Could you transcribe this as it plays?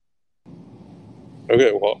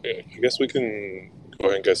Okay, well, I guess we can go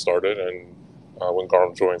ahead and get started. And when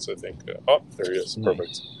Garm joins, I think. Oh, there he is.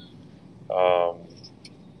 Perfect. Nice. Um,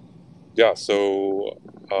 yeah, so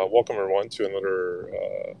welcome everyone to another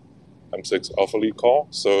M6 Alpha League call.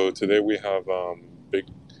 So today we have big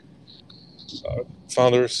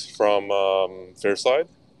founders from Fairside,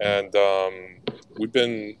 and we've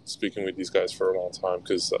been speaking with these guys for a long time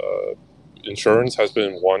because insurance has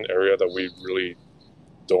been one area that we really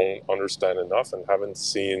don't understand enough and haven't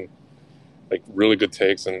seen like really good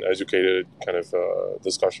takes and educated kind of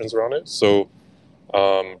discussions around it. So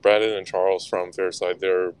Brandon and Charles from Fairside,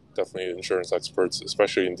 they're definitely insurance experts,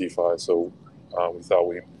 especially in DeFi. So we thought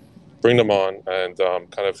we'd bring them on and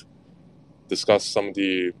kind of discuss some of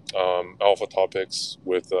the alpha topics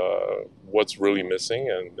with what's really missing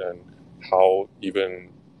and how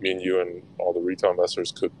even me and you and all the retail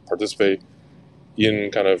investors could participate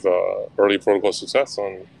in kind of early protocol success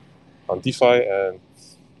on DeFi. And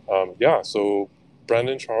yeah, so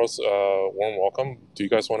Brandon, Charles, warm welcome. Do you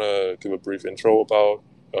guys want to give a brief intro about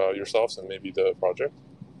yourselves and maybe the project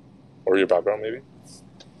or your background, maybe?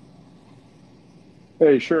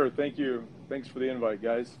 Hey, sure. Thank you. Thanks for the invite,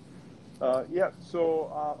 guys. On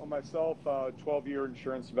myself, 12-year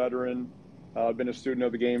insurance veteran. I've been a student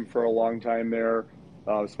of the game for a long time there.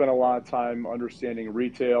 Spent a lot of time understanding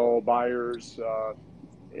retail buyers.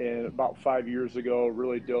 And about 5 years ago,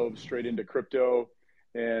 really dove straight into crypto.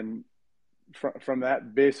 And from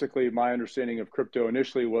that, basically, my understanding of crypto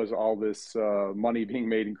initially was all this money being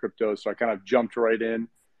made in crypto. So I kind of jumped right in.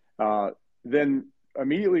 Then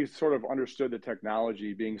immediately sort of understood the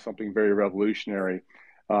technology being something very revolutionary.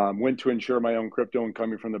 Went to insure my own crypto, and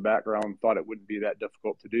coming from the background, thought it wouldn't be that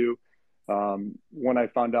difficult to do. When I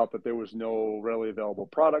found out that there was no readily available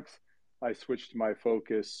products, I switched my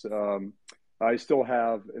focus. I still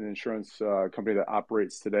have an insurance company that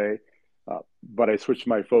operates today, but I switched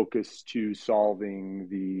my focus to solving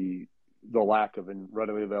the lack of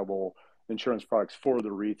readily available insurance products for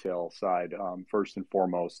the retail side, first and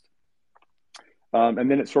foremost. And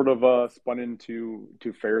then it sort of spun into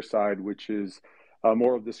Fairside, which is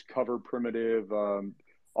more of this cover primitive.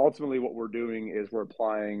 Ultimately, what we're doing is we're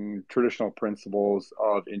applying traditional principles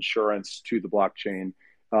of insurance to the blockchain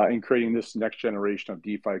and creating this next generation of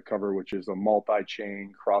DeFi cover, which is a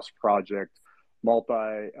multi-chain, cross-project,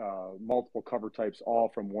 multiple cover types, all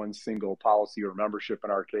from one single policy or membership in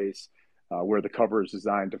our case, where the cover is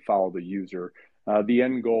designed to follow the user. The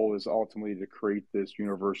end goal is ultimately to create this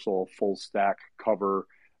universal full stack cover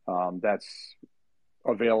that's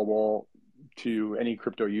available to any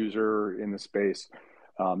crypto user in the space.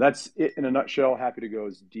 That's it in a nutshell. Happy to go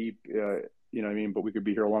as deep, you know what I mean? But we could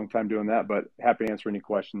be here a long time doing that, but happy to answer any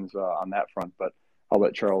questions on that front. But I'll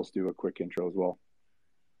let Charles do a quick intro as well.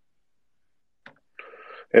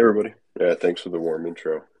 Hey, everybody. Yeah, thanks for the warm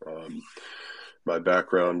intro. My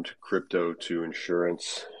background, crypto to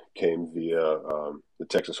insurance, came via the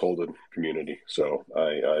Texas Hold'em community. So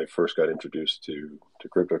I first got introduced to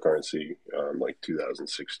cryptocurrency like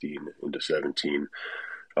 2016 into 17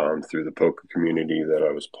 through the poker community that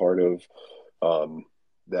I was part of.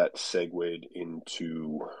 That segued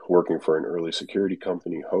into working for an early security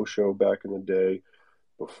company, Hosho, back in the day,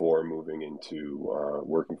 before moving into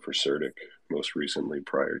working for CertiK most recently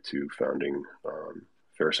prior to founding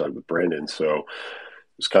Fairside with Brandon. So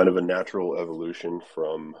it's kind of a natural evolution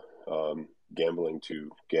from gambling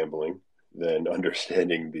to gambling, then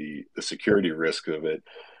understanding the security risk of it,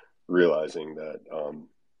 realizing that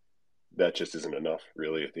that just isn't enough,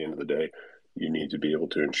 really, at the end of the day. You need to be able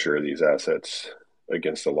to insure these assets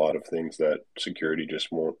against a lot of things that security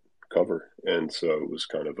just won't cover. And so it was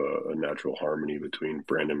kind of a natural harmony between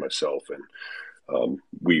Brandon and myself. And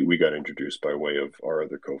we got introduced by way of our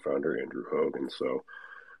other co-founder, Andrew Hogue. And so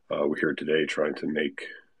we're here today trying to make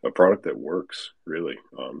a product that works, really.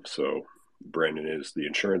 So Brandon is the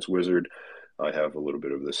insurance wizard. I have a little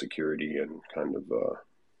bit of the security and kind of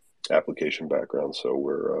application background. So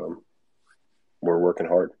we're working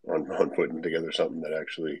hard on putting together something that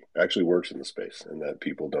actually works in the space and that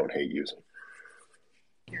people don't hate using.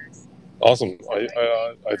 Awesome.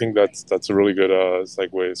 I think that's a really good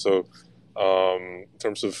segue. So in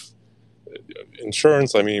terms of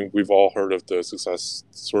insurance, I mean, we've all heard of the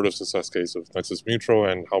success case of Nexus Mutual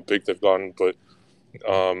and how big they've gotten. But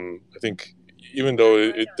I think even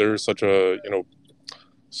though there's such a,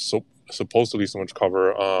 supposedly so much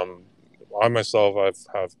cover, I myself,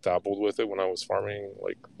 have dabbled with it when I was farming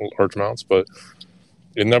like large amounts, but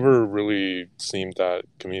it never really seemed that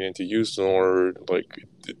convenient to use, nor like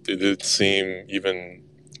it did seem even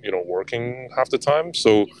working half the time.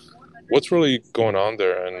 So what's really going on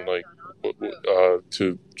there, and like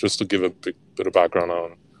to give a bit of background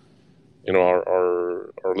on,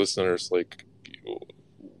 our listeners, like,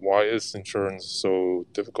 why is insurance so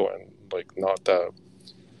difficult and like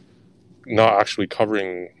not actually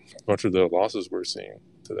covering much of the losses we're seeing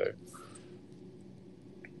today?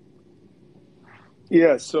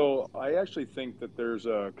 Yeah, so I actually think that there's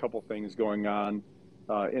a couple things going on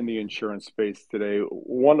in the insurance space today.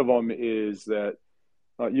 One of them is that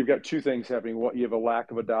you've got two things happening. What you have a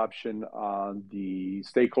lack of adoption on the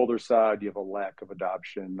stakeholder side. You have a lack of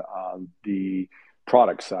adoption on the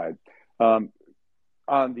product side. Um,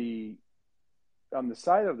 on the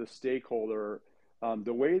side of the stakeholder,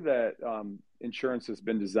 the way that insurance has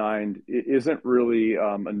been designed isn't really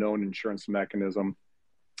a known insurance mechanism.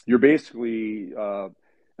 You're basically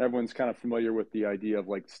everyone's kind of familiar with the idea of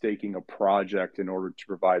like staking a project in order to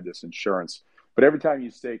provide this insurance. But every time you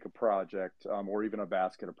stake a project or even a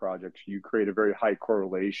basket of projects, you create a very high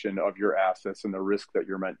correlation of your assets and the risk that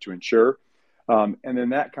you're meant to insure. And then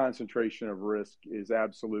that concentration of risk is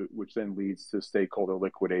absolute, which then leads to stakeholder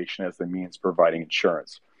liquidation as the means providing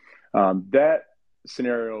insurance. That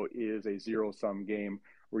scenario is a zero-sum game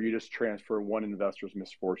where you just transfer one investor's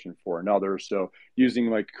misfortune for another. So using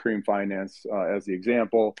like Cream Finance as the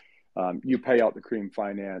example, you pay out the Cream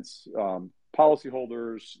Finance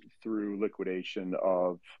policyholders through liquidation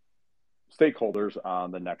of stakeholders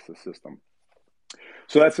on the Nexus system.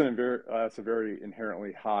 So that's a very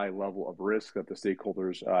inherently high level of risk that the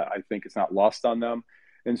stakeholders, I think it's not lost on them.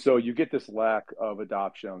 And so you get this lack of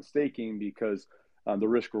adoption on staking because the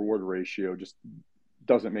risk reward ratio just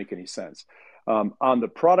doesn't make any sense. On the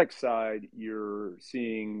product side, you're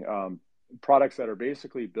seeing products that are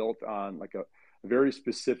basically built on like a very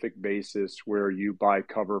specific basis where you buy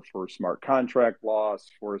cover for smart contract loss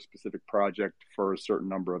for a specific project for a certain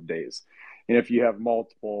number of days. And if you have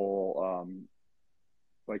multiple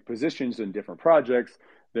like positions in different projects,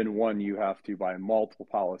 then one, you have to buy multiple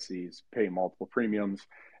policies, pay multiple premiums,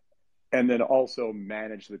 and then also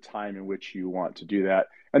manage the time in which you want to do that.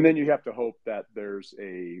 And then you have to hope that there's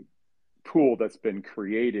a pool that's been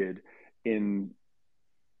created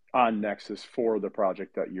on Nexus for the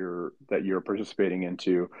project that you're participating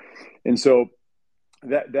into. And so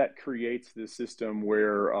that creates this system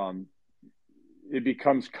where it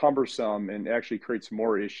becomes cumbersome and actually creates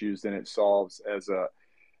more issues than it solves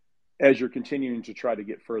as you're continuing to try to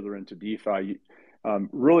get further into DeFi.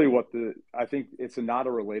 Really I think it's not a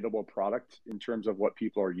relatable product in terms of what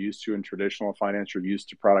people are used to in traditional finance. You're used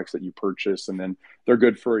to products that you purchase and then they're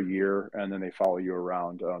good for a year and then they follow you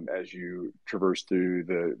around as you traverse through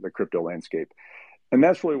the crypto landscape. And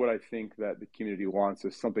that's really what I think that the community wants,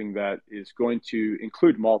 is something that is going to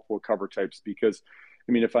include multiple cover types. Because,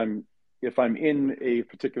 I mean, if I'm in a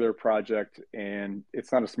particular project and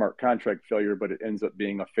it's not a smart contract failure, but it ends up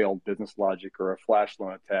being a failed business logic or a flash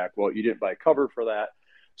loan attack, well, you didn't buy cover for that.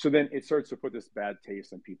 So then it starts to put this bad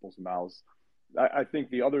taste in people's mouths. I think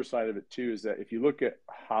the other side of it too is that if you look at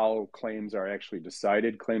how claims are actually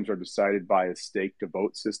decided, claims are decided by a stake to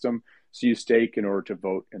vote system. So you stake in order to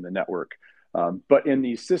vote in the network. But in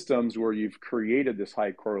these systems where you've created this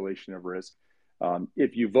high correlation of risk,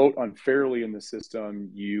 if you vote unfairly in the system,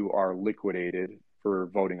 you are liquidated for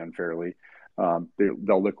voting unfairly.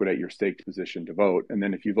 They'll liquidate your staked position to vote. And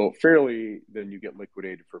then if you vote fairly, then you get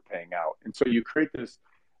liquidated for paying out. And so you create this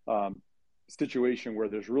situation where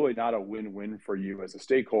there's really not a win-win for you as a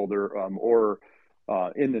stakeholder or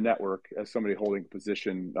in the network as somebody holding a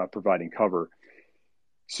position providing cover.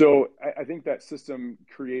 So I think that system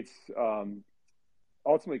creates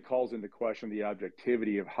ultimately calls into question the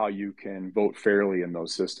objectivity of how you can vote fairly in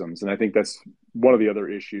those systems. And I think that's one of the other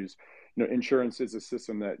issues. Insurance is a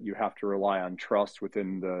system that you have to rely on trust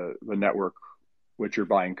within the network which you're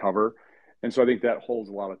buying cover. And so I think that holds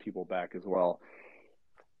a lot of people back as well.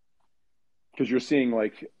 Because you're seeing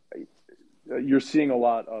a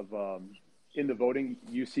lot of in the voting,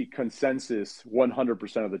 you see consensus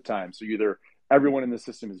 100% of the time. So either everyone in the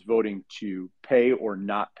system is voting to pay or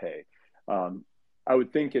not pay. I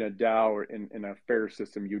would think in a DAO or in a fair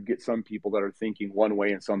system, you'd get some people that are thinking one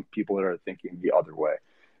way and some people that are thinking the other way.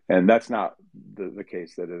 And that's not the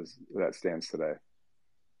case that stands today.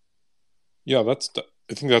 Yeah, I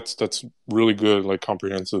think that's really good, like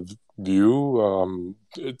comprehensive view. A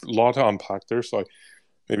lot to unpack there, so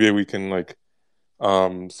maybe we can like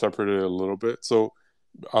separate it a little bit. So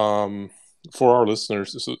for our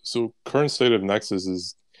listeners, so current state of Nexus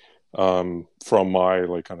is from my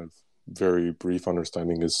like kind of very brief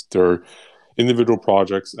understanding is there are individual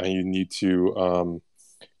projects and you need to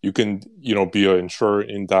you can be an insurer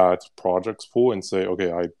in that project's pool and say,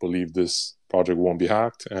 okay, I believe this project won't be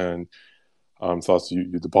hacked, and Thus, you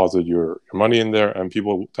deposit your money in there, and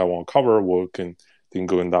people that want cover can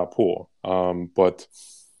go in that pool. But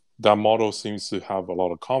that model seems to have a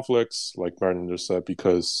lot of conflicts, like Brandon just said,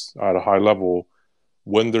 because at a high level,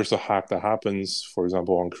 when there's a hack that happens, for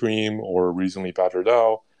example, on Cream or recently Badger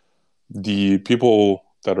DAO, the people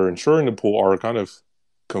that are insuring the pool are kind of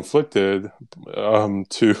conflicted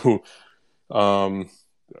to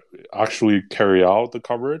actually carry out the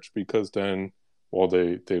coverage, because then, well,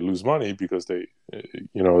 they lose money because they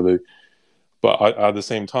but at the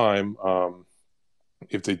same time,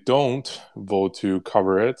 if they don't vote to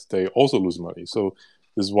cover it, they also lose money. So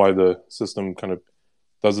this is why the system kind of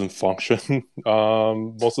doesn't function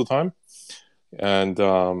most of the time. And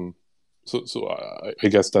so I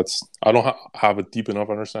guess that's, I don't have a deep enough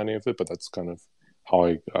understanding of it, but that's kind of how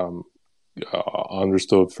I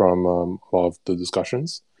understood from a lot of the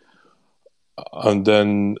discussions. And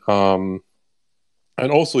then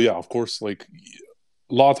and also, yeah, of course, like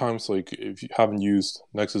a lot of times, like if you haven't used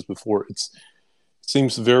Nexus before, it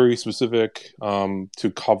seems very specific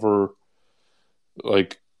to cover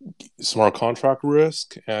like smart contract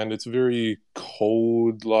risk, and it's very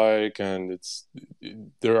code like, and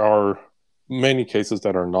there are many cases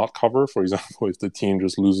that are not covered. For example, if the team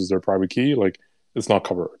just loses their private key, like it's not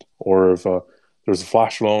covered. Or if there's a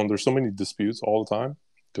flash loan, there's so many disputes all the time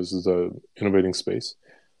because it's a innovating space.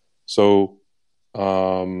 So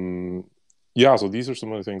yeah, so these are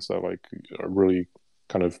some of the things that like are really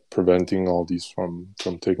kind of preventing all these from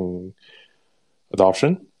taking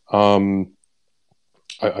adoption.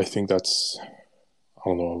 I think that's, I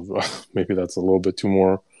don't know, maybe that's a little bit too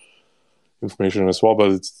more information as well,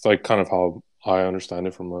 but it's like kind of how I understand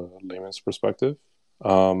it from a layman's perspective.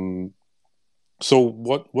 So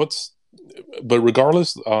but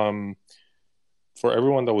regardless, for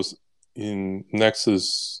everyone that was in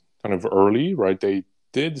Nexus kind of early, right, they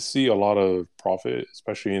did see a lot of profit,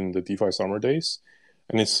 especially in the DeFi summer days.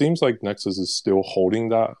 And it seems like Nexus is still holding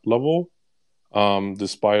that level,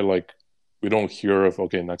 despite like we don't hear of,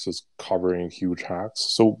 okay, Nexus covering huge hacks.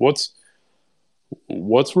 So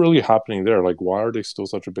what's really happening there? Like, why are they still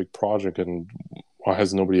such a big project, and why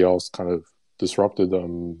has nobody else kind of disrupted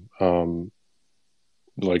them,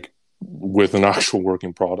 like with an actual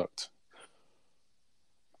working product?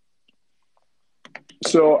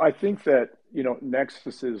 So I think that,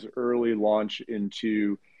 Nexus's early launch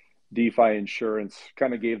into DeFi insurance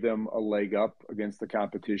kind of gave them a leg up against the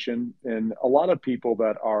competition. And a lot of people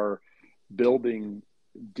that are building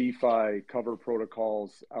DeFi cover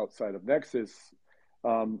protocols outside of Nexus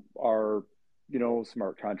are,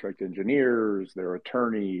 smart contract engineers, they're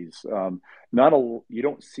attorneys. You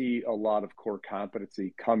don't see a lot of core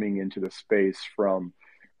competency coming into the space from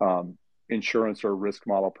insurance or risk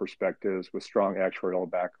model perspectives with strong actuarial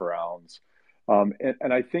backgrounds.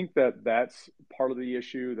 And I think that that's part of the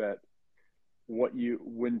issue, that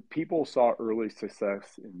when people saw early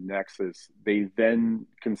success in Nexus, they then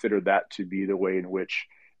considered that to be the way in which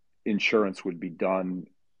insurance would be done.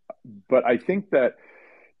 But I think that,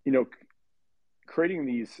 creating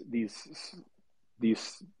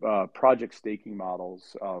these project staking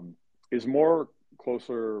models is more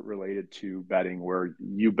closer related to betting, where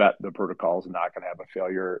you bet the protocol is not going to have a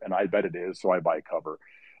failure, and I bet it is, so I buy cover.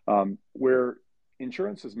 Where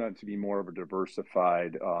insurance is meant to be more of a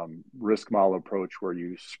diversified risk model approach, where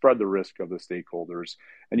you spread the risk of the stakeholders,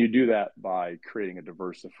 and you do that by creating a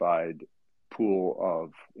diversified pool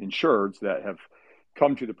of insureds that have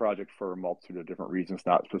come to the project for a multitude of different reasons,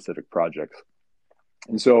 not specific projects.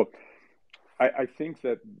 And so I think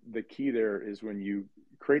that the key there is, when you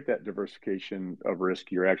create that diversification of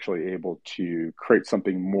risk, you're actually able to create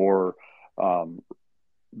something more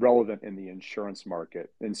relevant in the insurance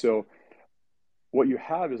market. And so what you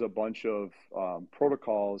have is a bunch of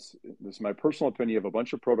protocols. This is my personal opinion, of a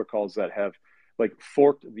bunch of protocols that have like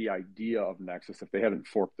forked the idea of Nexus. If they haven't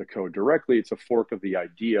forked the code directly, it's a fork of the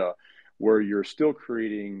idea, where you're still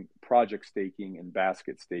creating project staking and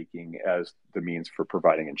basket staking as the means for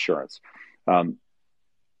providing insurance. And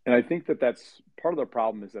I think that that's part of the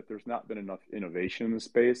problem, is that there's not been enough innovation in the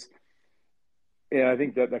space. And I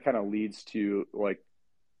think that kind of leads to like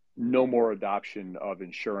no more adoption of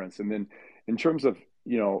insurance. And then in terms of,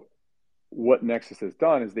 what Nexus has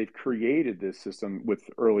done, is they've created this system with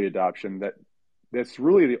early adoption that's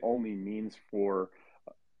really the only means for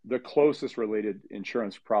the closest related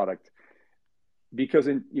insurance product. Because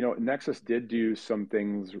Nexus did do some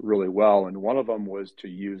things really well, and one of them was to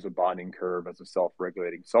use a bonding curve as a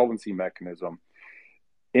self-regulating solvency mechanism,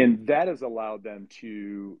 and that has allowed them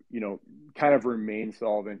to kind of remain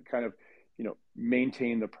solvent, kind of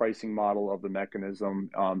maintain the pricing model of the mechanism.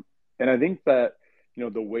 And I think that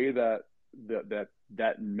the way that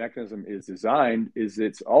that mechanism is designed is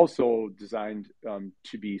it's also designed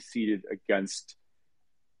to be seated against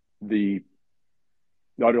the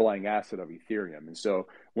underlying asset of Ethereum. And so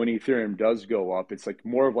when Ethereum does go up, it's like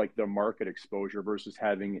more of like the market exposure versus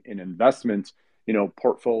having an investment,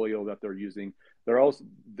 portfolio that they're using. They're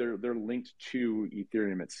linked to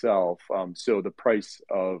Ethereum itself. So the price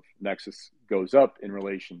of Nexus goes up in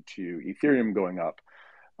relation to Ethereum going up,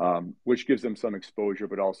 which gives them some exposure,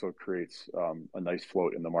 but also creates a nice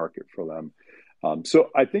float in the market for them. So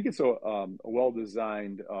I think it's a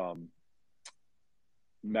well-designed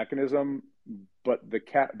mechanism, but the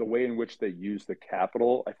way in which they use the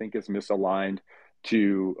capital, I think, is misaligned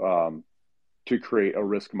to create a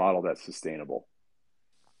risk model that's sustainable.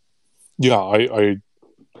 Yeah, I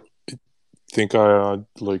think I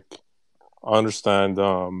understand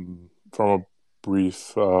from a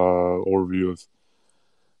brief overview of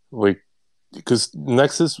because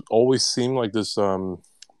Nexus always seemed like this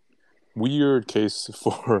weird case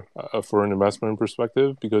for an investment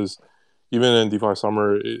perspective, because even in DeFi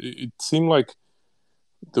Summer, it seemed like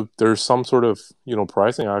there's some sort of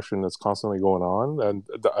pricing action that's constantly going on, and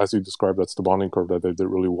as you described, that's the bonding curve that they did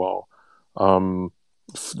really well.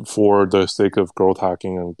 For the sake of growth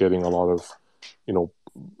hacking and getting a lot of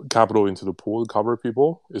capital into the pool to cover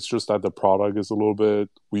people. It's just that the product is a little bit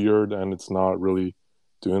weird and it's not really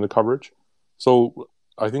doing the coverage. So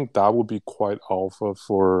I think that would be quite alpha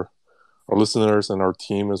for our listeners and our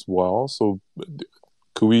team as well. So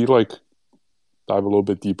could we dive a little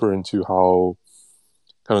bit deeper into how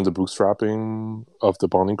kind of the bootstrapping of the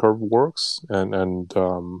bonding curve works, and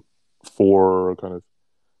for kind of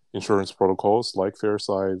insurance protocols like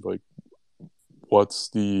Fairside, what's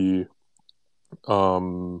the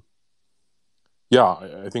I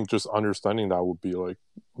think just understanding that would be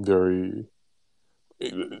very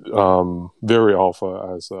very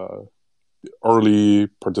alpha, as early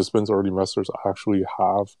participants, early investors actually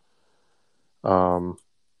have a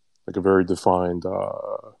very defined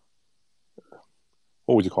what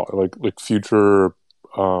would you call it, like future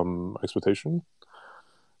expectation,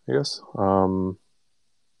 I guess.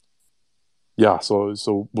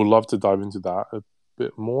 So would love to dive into that a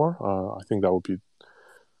bit more. I think that would be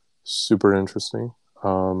super interesting.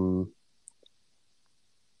 I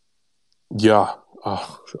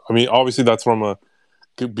mean, obviously that's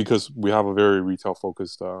because we have a very retail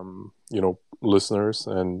focused listeners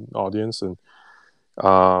and audience, and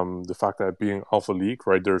the fact that being Alpha League,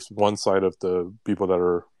 right, there's one side of the people that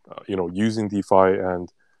are using DeFi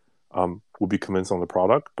and will be convinced on the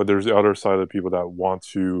product, but there's the other side of the people that want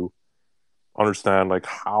to understand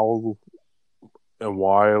how and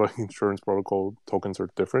why insurance protocol tokens are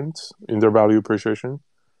different in their value appreciation.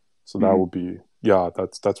 So that would be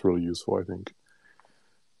that's really useful, I think.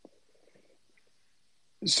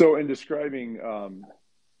 So in describing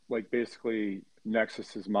basically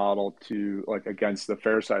Nexus's model to against the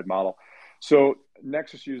Fairside model, so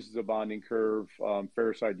Nexus uses a bonding curve,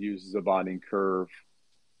 Fairside uses a bonding curve,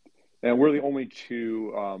 and we're the only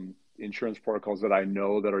two insurance protocols that I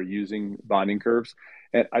know that are using bonding curves.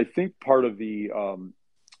 And I think part of the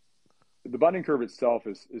bonding curve itself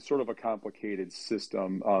is sort of a complicated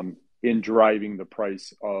system in driving the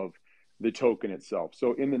price of the token itself.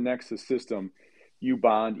 So in the Nexus system, you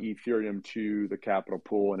bond Ethereum to the capital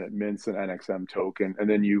pool and it mints an NXM token, and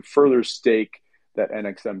then you further stake that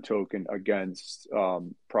NXM token against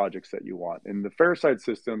projects that you want. In the Fairside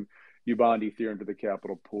system, you bond Ethereum to the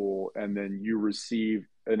capital pool, and then you receive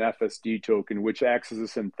an FSD token, which acts as a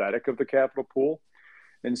synthetic of the capital pool.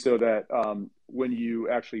 And so that when you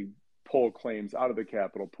actually pull claims out of the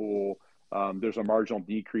capital pool, there's a marginal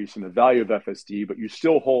decrease in the value of FSD, but you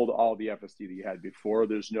still hold all the FSD that you had before.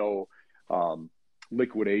 There's no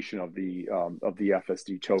liquidation of the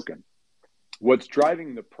FSD token. What's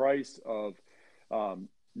driving the price of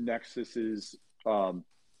Nexus's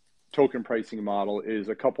token pricing model is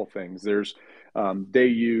a couple things. There's they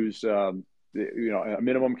use a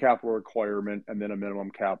minimum capital requirement and then a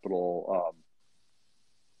minimum capital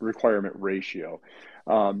requirement ratio.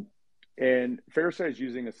 And Fairside is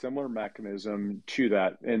using a similar mechanism to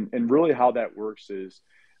that. And really how that works is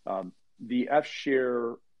the F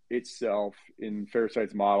share itself in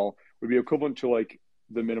Fairside's model would be equivalent to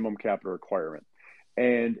the minimum capital requirement.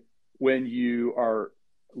 And when you are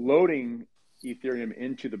loading Ethereum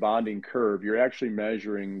into the bonding curve, you're actually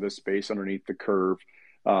measuring the space underneath the curve.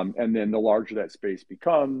 And then the larger that space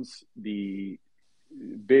becomes,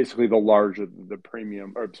 basically the larger the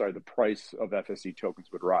the price of FSD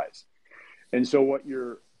tokens would rise. And so what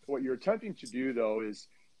you're attempting to do though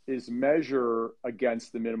is measure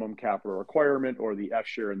against the minimum capital requirement, or the F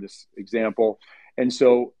share in this example. And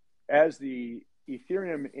so as the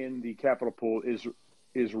Ethereum in the capital pool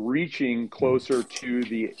is reaching closer to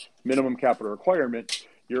the minimum capital requirement,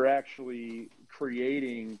 you're actually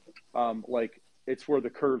creating like it's where the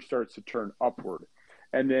curve starts to turn upward.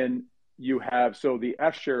 And then you have, so the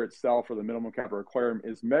F share itself, or the minimum capital requirement,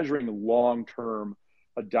 is measuring long-term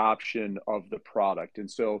adoption of the product. And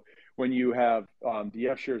so when you have the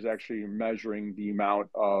F share is actually measuring the amount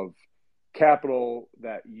of capital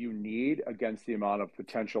that you need against the amount of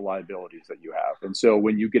potential liabilities that you have. And so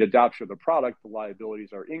when you get adoption of the product, the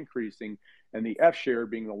liabilities are increasing, and the F share,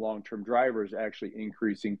 being the long-term driver, is actually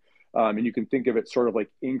increasing. And you can think of it sort of like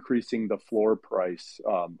increasing the floor price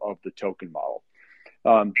of the token model.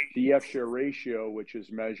 The F share ratio, which is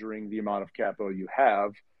measuring the amount of capital you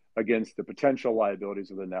have against the potential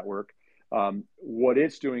liabilities of the network, what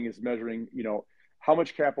it's doing is measuring, how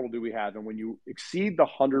much capital do we have? And when you exceed the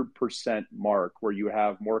 100% mark, where you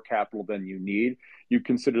have more capital than you need, you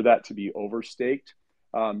consider that to be overstaked.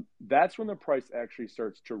 That's when the price actually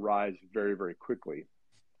starts to rise very, very quickly.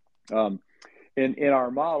 In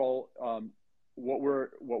our model, what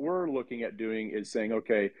we're looking at doing is saying,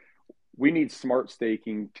 okay, we need smart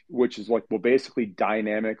staking, which is like, will basically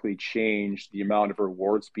dynamically change the amount of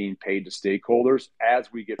rewards being paid to stakeholders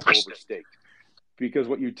as we get overstaked. Because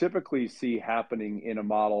what you typically see happening in a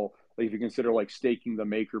model, like if you consider like staking the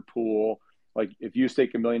maker pool, like if you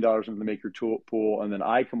stake $1 million into the maker pool, and then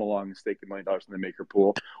I come along and stake $1 million in the maker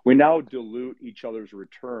pool, we now dilute each other's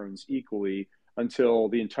returns equally until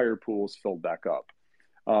the entire pool is filled back up.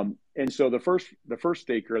 And so the first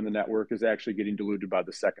staker in the network is actually getting diluted by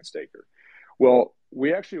the second staker. Well,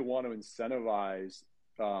 we actually want to incentivize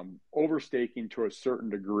overstaking to a certain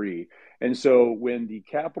degree. And so when the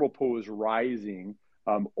capital pool is rising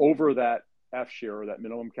over that F share, or that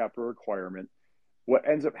minimum capital requirement, what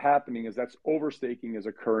ends up happening is that's overstaking is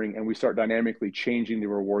occurring, and we start dynamically changing the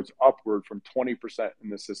rewards upward from 20% in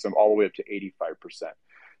the system all the way up to 85%.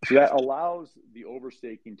 So that allows the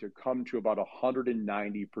overstaking to come to about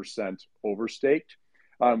 190% overstaked,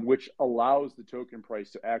 which allows the token price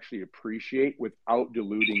to actually appreciate without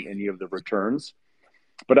diluting any of the returns.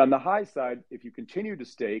 But on the high side, if you continue to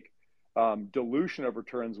stake, dilution of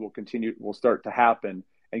returns will start to happen,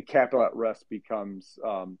 and capital at rest becomes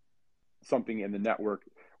something in the network,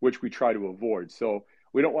 which we try to avoid. So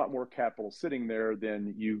we don't want more capital sitting there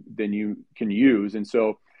than you can use. And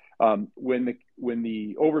so when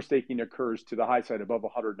the overstaking occurs to the high side above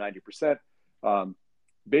 190%,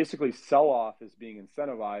 basically sell-off is being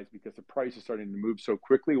incentivized because the price is starting to move so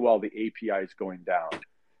quickly while the API is going down.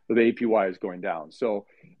 The APY is going down. So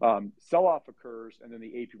sell-off occurs, and then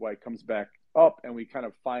the APY comes back up, and we kind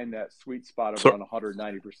of find that sweet spot of around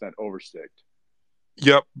 190% overstaked.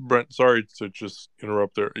 Yep, Brent, sorry to just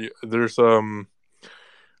interrupt there. There's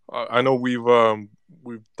I know we've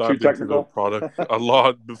dived into the product a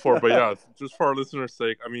lot before, but yeah, just for our listeners'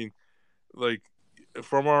 sake, I mean, like,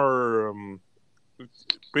 from our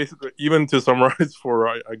basically, even to summarize for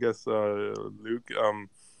I guess Luke,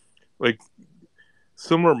 like,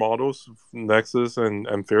 similar models, Nexus and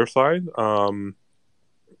Fairside,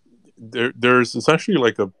 there's essentially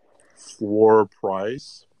like a floor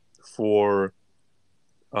price for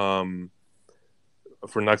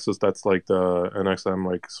Nexus, that's like the NXM,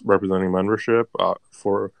 like representing membership.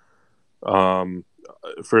 For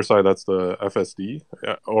Fairside, that's the FSD,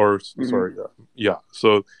 sorry, yeah.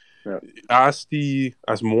 So as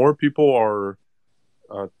more people are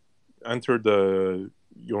entered the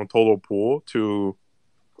total pool to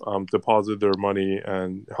deposit their money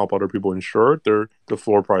and help other people insure, the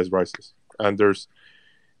floor price rises, and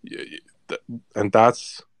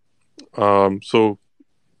that's so.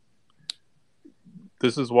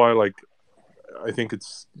 This is why, like, I think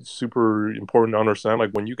it's super important to understand, like,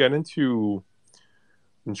 when you get into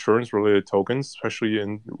insurance-related tokens, especially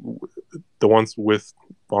in the ones with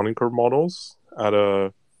bonding curve models at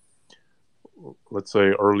a, let's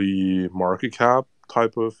say, early market cap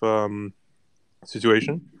type of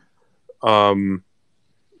situation,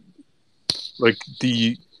 like,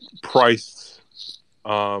 the price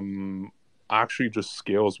actually just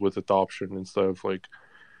scales with adoption instead of, like,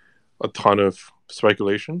 a ton of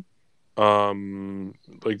speculation.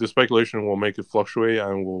 Like, the speculation will make it fluctuate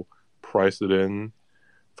and will price it in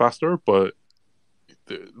faster, but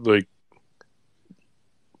like,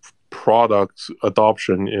 product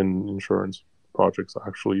adoption in insurance projects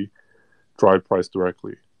actually drive price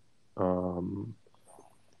directly.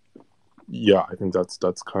 Yeah, I think that's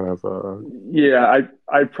kind of yeah,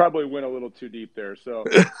 I probably went a little too deep there, so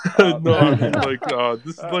no, I mean, like,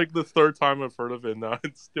 this is like the third time I've heard of it now.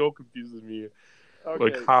 It still confuses me. Okay,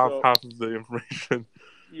 like half of the information.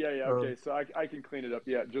 Yeah. Okay. So I can clean it up.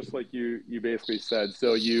 Yeah, just like you basically said.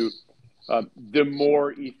 So the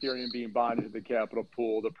more Ethereum being bonded to the capital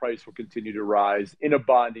pool, the price will continue to rise in a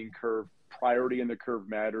bonding curve. Priority in the curve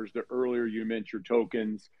matters. The earlier you mint your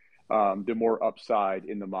tokens, the more upside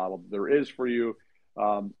in the model there is for you.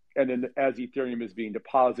 And then as Ethereum is being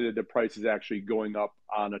deposited, the price is actually going up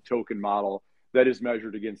on a token model that is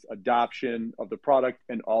measured against adoption of the product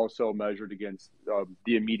and also measured against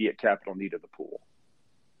the immediate capital need of the pool.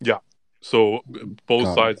 Yeah. So both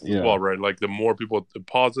Got it. sides as Yeah. well, right? Like the more people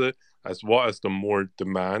deposit, as well as the more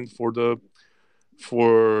demand for the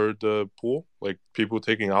pool, like people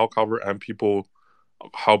taking out cover and people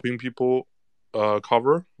helping people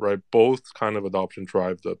cover, right? Both kind of adoption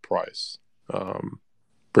drive the price,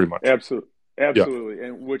 pretty much. Absolutely. Yeah. Absolutely.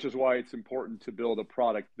 And which is why it's important to build a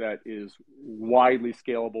product that is widely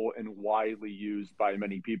scalable and widely used by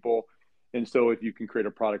many people. And so if you can create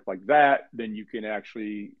a product like that, then you can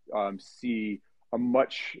actually see a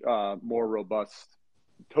much more robust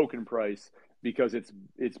token price because it's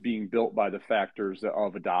being built by the factors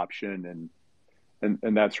of adoption, and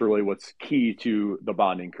that's really what's key to the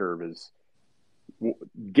bonding curve is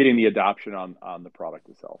getting the adoption on the product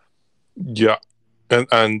itself. Yeah.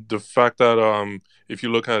 And the fact that if you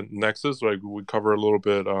look at Nexus, like we cover a little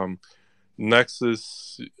bit,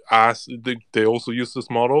 Nexus they also use this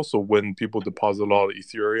model. So when people deposit a lot of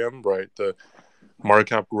Ethereum, right, the market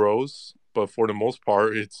cap grows, but for the most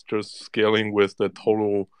part, it's just scaling with the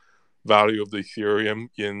total value of the Ethereum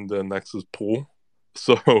in the Nexus pool.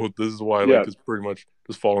 So this is why like it's pretty much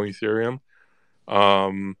just following Ethereum.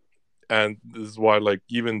 And this is why like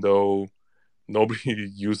even though nobody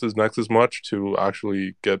uses Nexus much to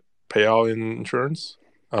actually get payout in insurance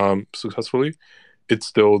successfully, it's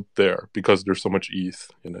still there because there's so much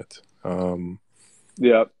ETH in it.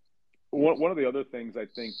 Yeah. One of the other things I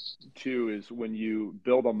think too is when you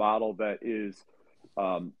build a model that is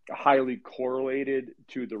highly correlated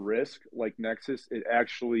to the risk, like Nexus, it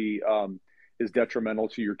actually is detrimental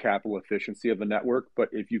to your capital efficiency of the network. But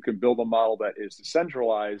if you can build a model that is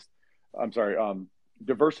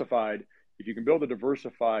diversified, if you can build a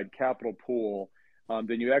diversified capital pool,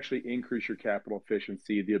 then you actually increase your capital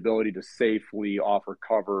efficiency, the ability to safely offer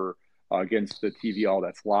cover against the TVL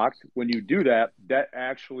that's locked. When you do that, that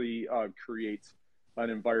actually creates an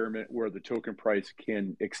environment where the token price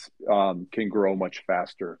can grow much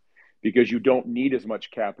faster because you don't need as much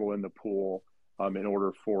capital in the pool in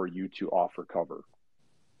order for you to offer cover.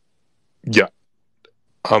 Yeah.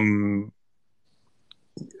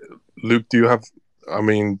 Luke, do you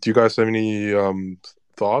guys have any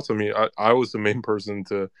thoughts? I mean, I was the main person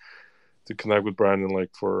to connect with Brandon like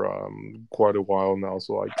for quite a while now,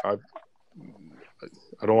 so I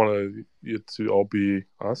don't want it to all be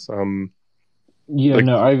us. Yeah,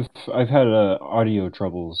 no, I've had audio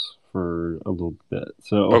troubles for a little bit,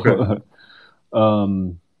 so okay.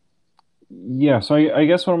 Yeah, so I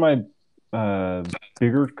guess one of my not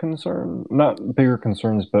bigger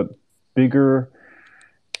concerns, but bigger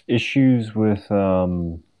issues with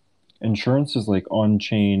insurance is like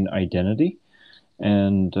on-chain identity.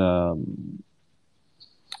 And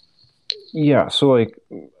yeah, so like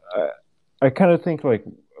I kind of think like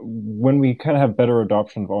when we kind of have better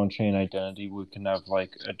adoption of on-chain identity, we can have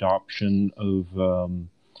like adoption of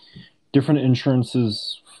different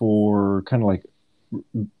insurances for kind of like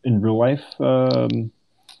in real life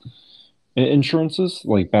insurances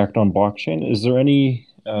like backed on blockchain. Is there any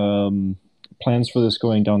plans for this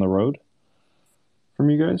going down the road from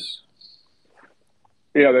you guys?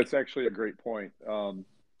 Yeah, that's actually a great point. The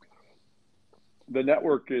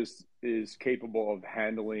network is capable of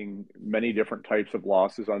handling many different types of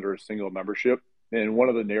losses under a single membership. And one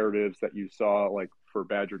of the narratives that you saw, like for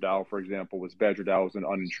Badger DAO, for example, was Badger DAO is an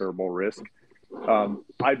uninsurable risk.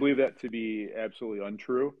 I believe that to be absolutely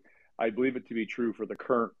untrue. I believe it to be true for the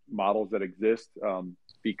current models that exist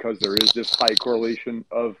because there is this high correlation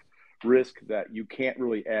of risk that you can't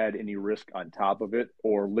really add any risk on top of it,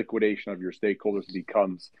 or liquidation of your stakeholders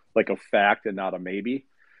becomes like a fact and not a maybe.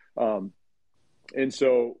 And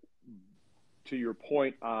so to your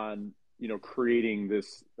point on, creating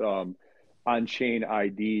this on-chain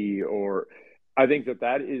ID, or I think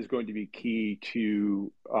that is going to be key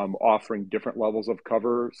to offering different levels of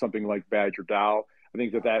cover, something like Badger DAO. I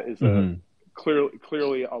think that is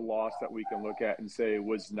clearly a loss that we can look at and say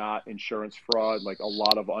was not insurance fraud. Like a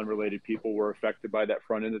lot of unrelated people were affected by that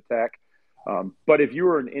front-end attack. But if you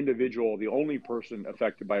were an individual, the only person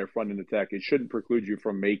affected by a front-end attack, it shouldn't preclude you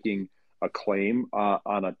from making a claim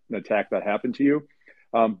on an attack that happened to you.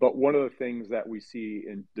 But one of the things that we see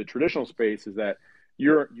in the traditional space is that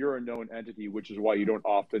you're a known entity, which is why you don't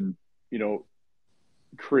often,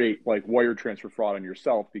 create like wire transfer fraud on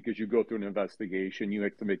yourself because you go through an investigation, you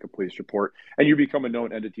have to make a police report, and you become a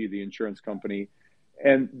known entity of the insurance company,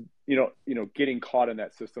 and getting caught in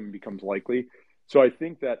that system becomes likely. So I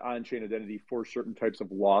think that on-chain identity for certain types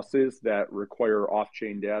of losses that require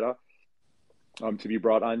off-chain data to be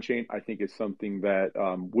brought on-chain, I think is something that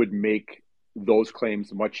would make those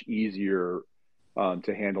claims much easier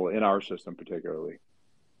to handle in our system, particularly.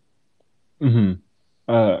 Mm-hmm.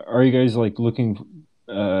 Are you guys like looking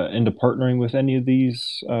into partnering with any of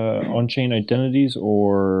these on-chain identities,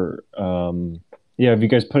 or yeah, have you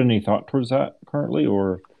guys put any thought towards that currently,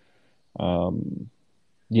 or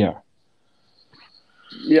yeah?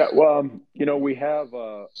 Yeah, well, we have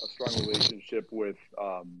a strong relationship with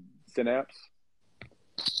Synapse,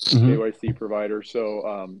 Mm-hmm. KYC provider.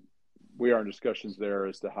 So we are in discussions there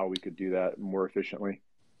as to how we could do that more efficiently.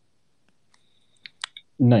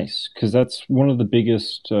 Nice, because that's one of the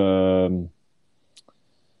biggest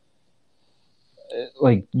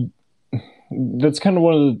like that's kind of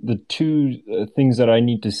one of the two things that I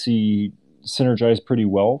need to see synergize pretty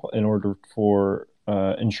well in order for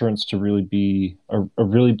insurance to really be a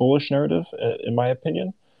really bullish narrative, in my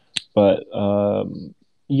opinion. But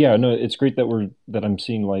yeah, no, it's great that I'm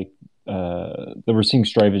seeing like that we're seeing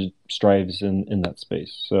strives in that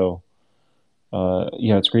space. So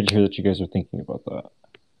yeah, it's great to hear that you guys are thinking about that.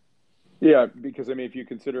 Yeah, because I mean, if you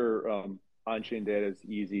consider on-chain data is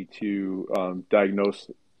easy to diagnose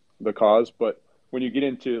the cause, but when you get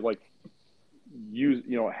into like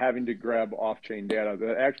having to grab off-chain data,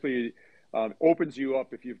 that actually opens you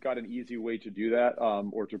up if you've got an easy way to do that,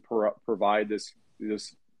 or to provide this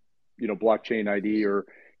blockchain ID or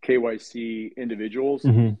KYC individuals.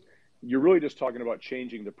 Mm-hmm. You're really just talking about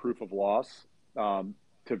changing the proof of loss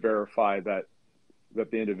to verify that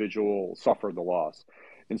the individual suffered the loss.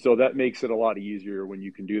 And so that makes it a lot easier when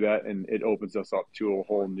you can do that. And it opens us up to a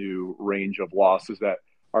whole new range of losses that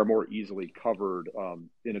are more easily covered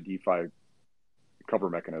in a DeFi cover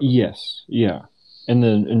mechanism. Yes, yeah. And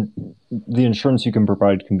then the insurance you can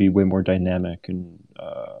provide can be way more dynamic and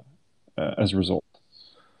as a result.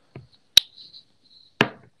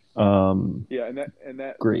 Yeah, and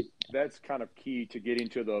that great. That's kind of key to getting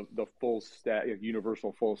to the full stack,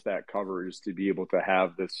 universal full stack cover, is to be able to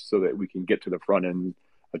have this so that we can get to the front end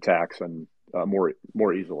attacks and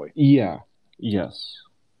more easily. Yeah. Yes.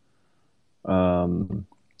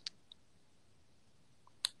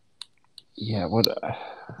 Yeah. What?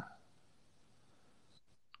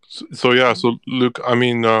 So yeah, so Luke, I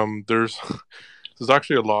mean, there's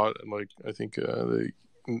actually a lot, like I think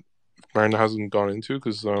Miranda hasn't gone into,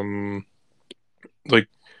 because like,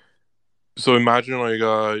 so imagine like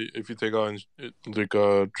if you take on like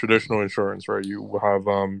traditional insurance, right? You have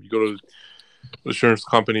you go to the insurance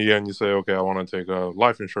company and you say, okay, I want to take a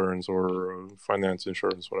life insurance or finance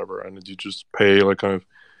insurance, whatever, and you just pay like kind of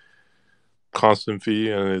constant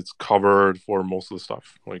fee, and it's covered for most of the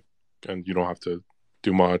stuff, like, and you don't have to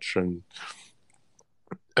do much, and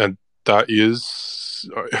that is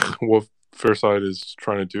what Fairside is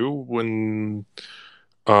trying to do. When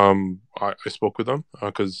I spoke with them,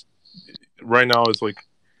 because right now it's like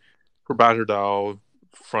for Badger DAO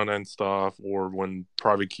front end stuff, or when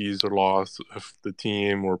private keys are lost of the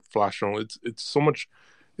team or flash on, it's so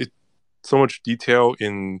much detail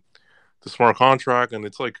in the smart contract, and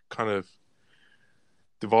it's like kind of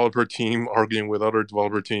developer team arguing with other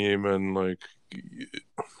developer team, and like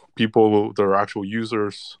people that are actual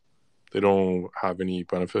users, they don't have any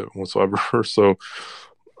benefit whatsoever.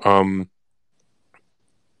 um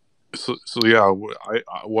so yeah,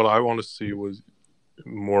 what I want to see was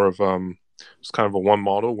more of just kind of a one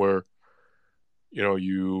model where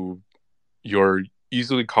you're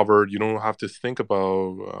easily covered. You don't have to think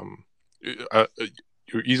about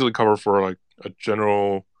you're easily covered for like a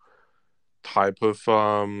general type of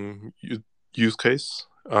use case.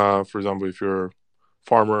 For example, if you're a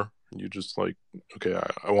farmer, you just like, okay,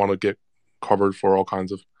 I want to get covered for all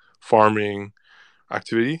kinds of farming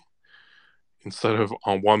activity instead of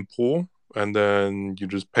on one pool, and then you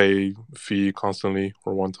just pay a fee constantly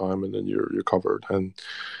for one time, and then you're covered. And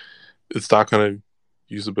it's that kind of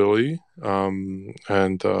usability.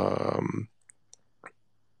 And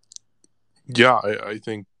yeah, I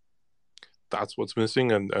think that's what's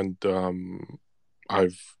missing, and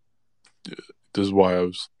I've this is why I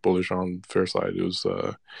was bullish on Fairside. It was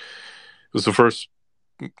the first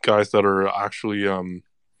guys that are actually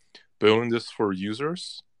building this for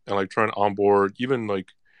users, and like trying to onboard, even like,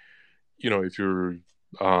 if you're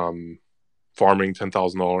farming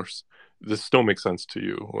 $10,000, this still makes sense to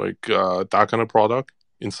you, like that kind of product,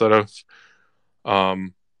 instead of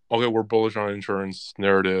okay, we're bullish on insurance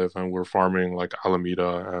narrative and we're farming like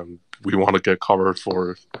Alameda and we want to get covered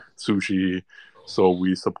for sushi, so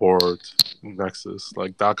we support Nexus.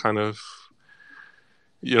 Like that kind of,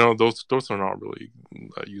 those are not really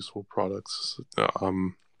useful products.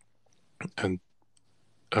 And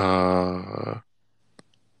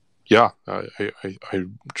yeah, I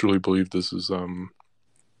truly believe this is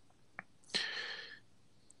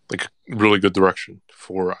like a really good direction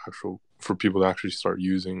for people to actually start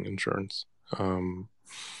using insurance.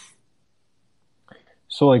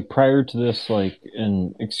 So like prior to this, like,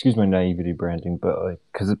 and excuse my naivety, Branding, but like,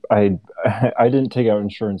 because I didn't take out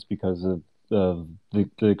insurance because of the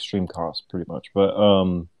extreme cost, pretty much. But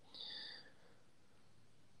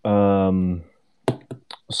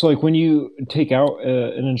so like when you take out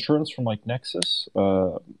an insurance from like Nexus,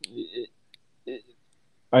 I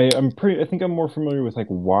think I'm more familiar with like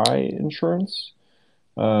Y insurance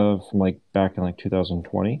from like back in like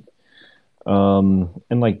 2020. And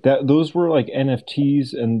like that, those were like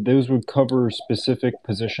NFTs, and those would cover specific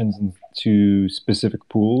positions into specific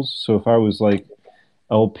pools. So if I was like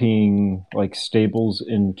LPing like stables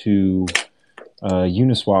into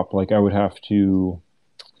Uniswap, like I would have to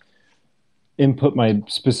input my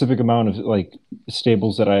specific amount of like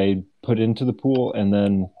stables that I put into the pool, and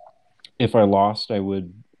then if I lost, I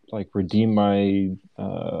would like redeem my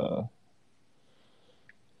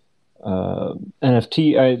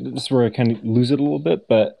NFT. This is where I kind of lose it a little bit,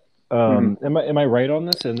 but am I right on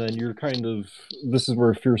this? And then you're kind of, this is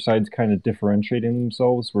where Fear Side's kind of differentiating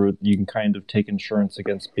themselves, where you can kind of take insurance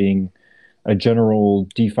against being a general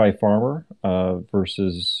DeFi farmer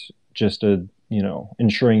versus just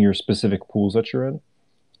insuring your specific pools that you're in.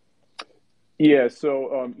 Yeah,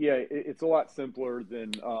 so it's a lot simpler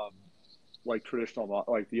than like traditional,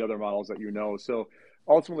 like the other models that So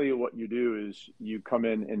ultimately, what you do is you come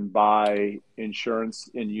in and buy insurance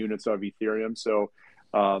in units of Ethereum. So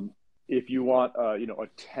if you want, a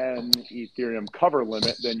 10 Ethereum cover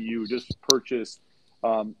limit, then you just purchase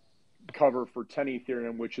cover for 10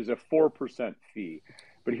 Ethereum, which is a 4% fee.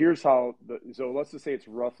 But here's how so let's just say it's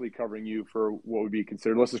roughly covering you for what would be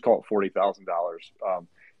considered, let's just call it $40,000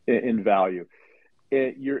 in value.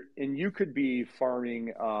 You could be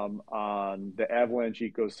farming on the Avalanche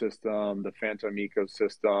ecosystem, the Phantom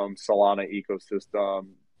ecosystem, Solana ecosystem,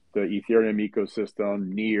 the Ethereum ecosystem,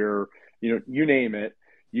 Near, you name it.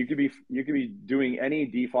 You could be doing any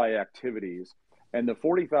DeFi activities, and the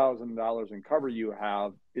 $40,000 in cover you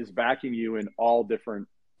have is backing you in all different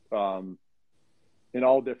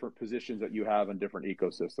positions that you have in different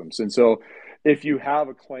ecosystems. And so if you have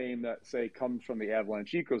a claim that, say, comes from the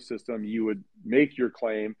Avalanche ecosystem, you would make your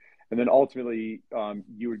claim, and then ultimately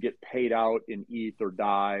you would get paid out in ETH or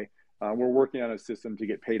DAI. We're working on a system to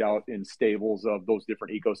get paid out in stables of those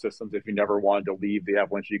different ecosystems. If you never wanted to leave the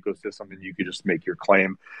Avalanche ecosystem, then you could just make your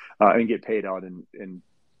claim and get paid out in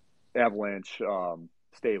Avalanche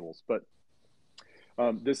stables. But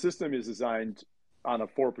the system is designed on a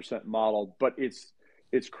 4% model, but it's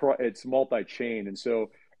multi-chain, and so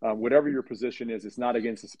whatever your position is, it's not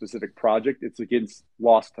against a specific project; it's against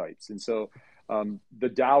loss types. And so the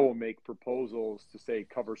DAO will make proposals to say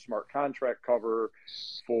cover smart contract cover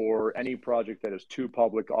for any project that has 2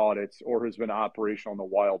 public audits or has been operational in the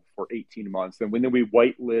wild for 18 months. And then we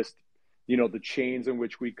whitelist, the chains in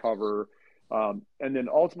which we cover, and then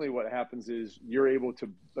ultimately what happens is you're able to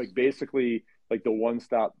basically like the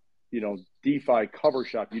one-stop DeFi cover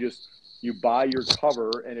shop. You buy your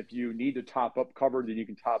cover, and if you need to top up cover, then you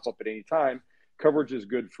can top up at any time. Coverage is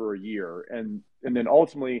good for a year, and then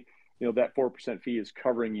ultimately, that 4% fee is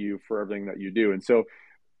covering you for everything that you do. And so,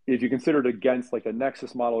 if you consider it against like a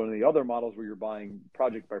Nexus model and the other models where you're buying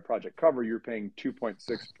project by project cover, you're paying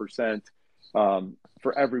 2.6%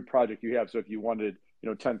 for every project you have. So if you wanted,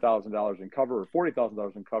 $10,000 in cover or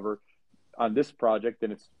 $40,000 in cover on this project,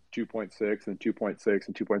 then it's 2.6 and 2.6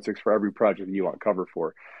 and 2.6 for every project that you want cover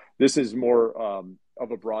for. This is more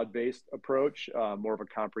of a broad-based approach, more of a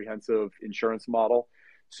comprehensive insurance model.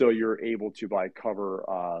 So you're able to buy cover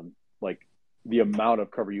on like the amount of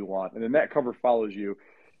cover you want, and then that cover follows you.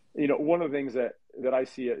 One of the things that I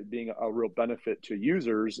see it being a real benefit to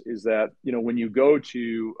users is that when you go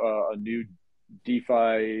to a new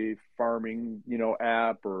DeFi farming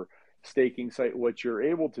app or staking site, what you're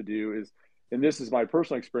able to do is, and this is my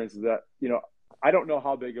personal experience, is that I don't know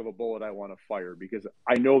how big of a bullet I want to fire because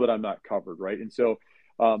I know that I'm not covered, right? And so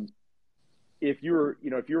if you're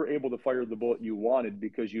able to fire the bullet you wanted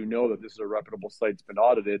because you know that this is a reputable site, it's been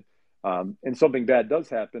audited, and something bad does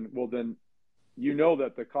happen, well then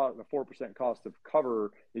that the 4% cost of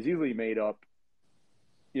cover is easily made up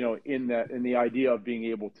in the idea of being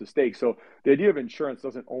able to stake. So the idea of insurance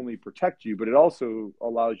doesn't only protect you, but it also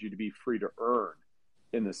allows you to be free to earn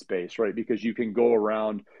in the space, right? Because you can go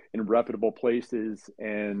around in reputable places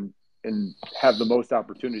and have the most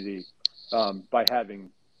opportunity by having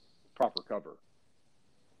proper cover.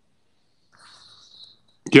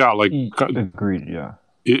 Yeah, like agreed. Yeah,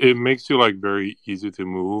 it makes you like very easy to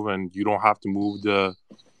move, and you don't have to move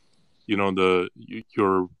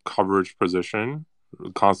your coverage position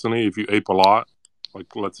constantly. If you ape a lot,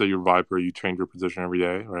 like let's say you're Viper, you change your position every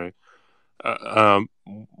day, right?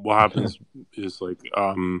 What happens is like,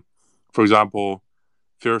 for example,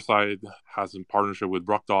 Fairside has a partnership with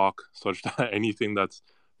RuckDoc, such that anything that's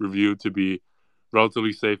reviewed to be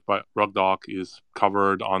relatively safe by RuckDoc is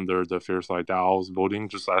covered under the Fairside DAO's voting,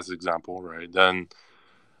 just as an example, right? Then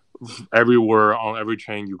everywhere on every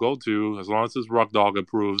chain you go to, as long as it's RuckDoc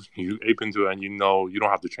approves, you ape into it and you don't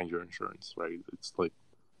have to change your insurance, right? It's like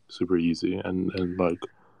super easy, and like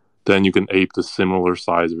then you can ape the similar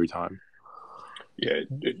size every time. Yeah,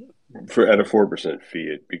 at a 4% fee,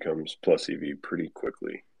 it becomes plus EV pretty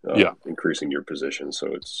quickly. Increasing your position,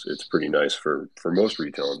 so it's pretty nice for most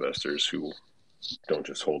retail investors who don't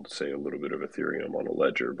just hold, say, a little bit of Ethereum on a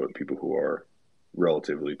ledger, but people who are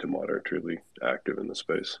relatively to moderately active in the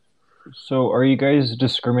space. So, are you guys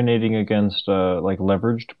discriminating against like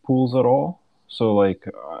leveraged pools at all? So, like,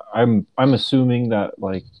 I'm assuming that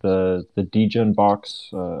like the degen box,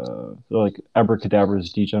 like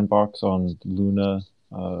Abracadabra's degen box on Luna,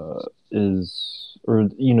 is, or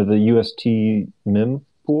the UST MIM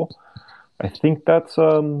pool. I think that's I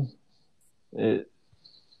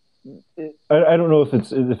don't know if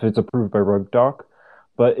it's approved by RugDoc,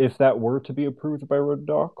 but if that were to be approved by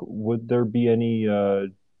RugDoc, would there be any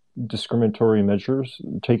discriminatory measures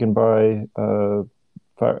taken by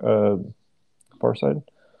Farside?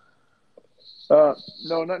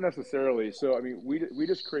 No, not necessarily. So, I mean, we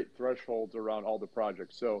just create thresholds around all the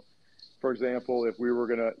projects. So, for example, if we were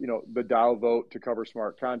going to, the DAO vote to cover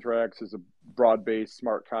smart contracts is a broad-based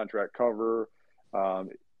smart contract cover.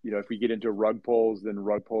 If we get into rug pulls, then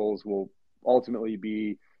rug pulls will ultimately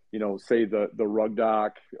be, say the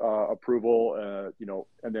RugDoc approval,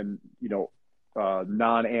 and then,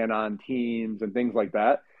 non-anon teams and things like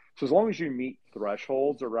that. So as long as you meet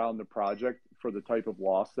thresholds around the project for the type of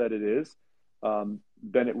loss that it is,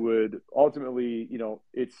 then it would ultimately,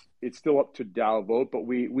 it's still up to DAO vote, but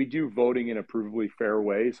we do voting in a provably fair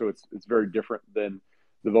way. So it's very different than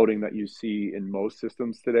the voting that you see in most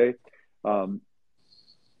systems today.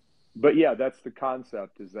 But yeah, that's the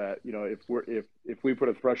concept, is that, if we put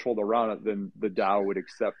a threshold around it, then the DAO would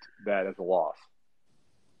accept that as a loss.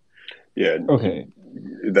 Yeah. Okay.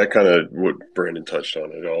 That kind of what Brandon touched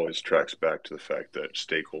on, it always tracks back to the fact that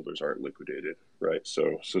stakeholders aren't liquidated, right?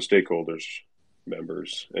 So stakeholders,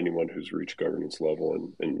 members, anyone who's reached governance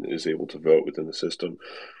level and is able to vote within the system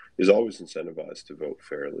is always incentivized to vote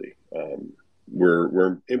fairly.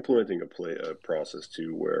 We're implementing a process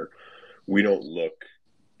too where we don't look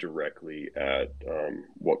directly at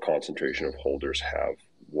what concentration of holders have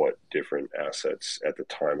what different assets at the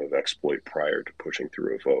time of exploit prior to pushing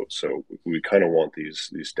through a vote. So we kind of want these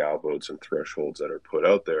DAO votes and thresholds that are put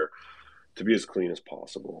out there to be as clean as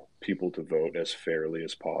possible, people to vote as fairly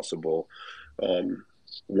as possible.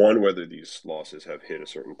 One, whether these losses have hit a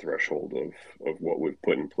certain threshold of what we've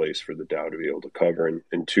put in place for the DAO to be able to cover,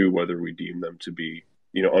 and two, whether we deem them to be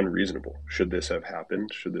unreasonable. Should this have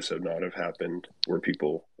happened? Should this have not have happened? Were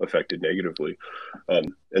people affected negatively?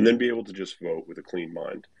 And then be able to just vote with a clean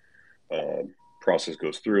mind. Process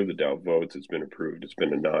goes through, the DAO votes, it's been approved, it's been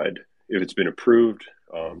denied. If it's been approved,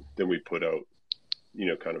 then we put out,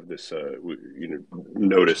 kind of this,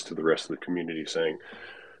 notice to the rest of the community saying,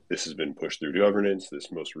 this has been pushed through governance.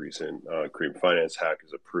 This most recent Cream Finance hack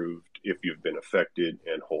is approved. If you've been affected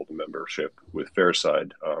and hold a membership with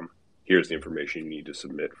Fairside, here's the information you need to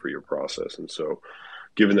submit for your process. And so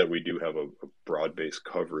given that we do have a broad-based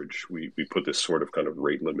coverage, we put this sort of kind of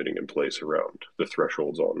rate limiting in place around the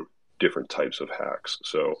thresholds on different types of hacks.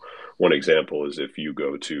 So one example is if you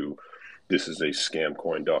go to this is a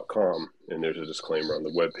scamcoin.com and there's a disclaimer on the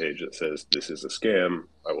webpage that says this is a scam,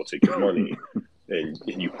 I will take your money, and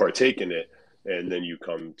you partake in it, and then you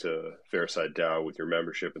come to Fairside DAO with your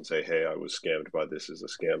membership and say, hey, I was scammed by this is a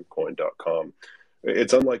scamcoin.com.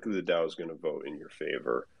 It's unlikely the DAO is going to vote in your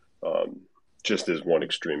favor, just as one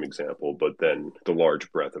extreme example, but then the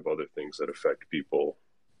large breadth of other things that affect people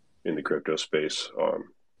in the crypto space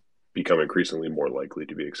become increasingly more likely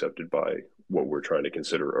to be accepted by what we're trying to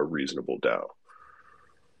consider a reasonable DAO.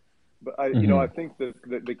 But I think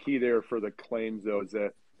the key there for the claims, though, is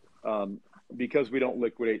that because we don't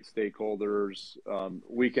liquidate stakeholders,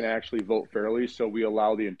 we can actually vote fairly. So we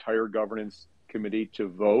allow the entire governance committee to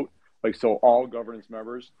vote, so all governance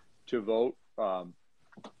members to vote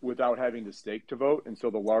without having to stake to vote. And so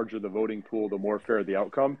the larger the voting pool, the more fair the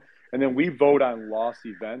outcome. And then we vote on loss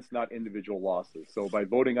events, not individual losses. So by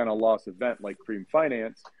voting on a loss event like Cream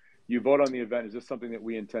Finance, you vote on the event. Is this something that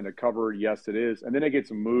we intend to cover? Yes, it is. And then it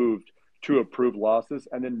gets moved to approved losses.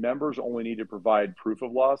 And then members only need to provide proof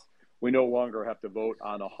of loss. We no longer have to vote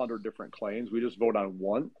on 100 different claims. We just vote on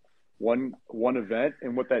one event.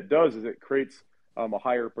 And what that does is it creates a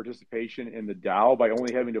higher participation in the DAO by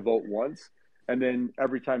only having to vote once. And then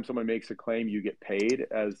every time someone makes a claim, you get paid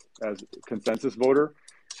as a consensus voter.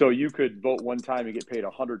 So you could vote one time and get paid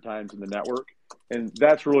 100 times in the network. And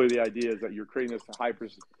that's really the idea, is that you're creating this high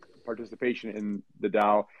participation in the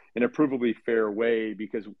DAO in a provably fair way,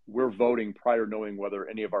 because we're voting prior knowing whether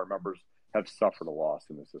any of our members have suffered a loss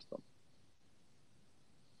in the system.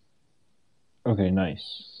 Okay,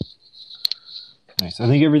 nice. Nice. I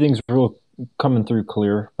think everything's real coming through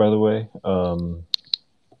clear, by the way.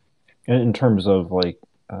 In terms of what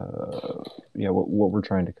we're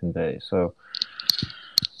trying to convey. So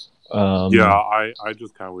I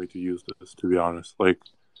just can't wait to use this, to be honest. Like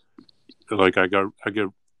I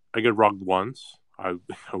get rugged once, I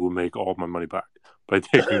will make all my money back by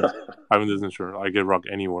taking having this insurance. I get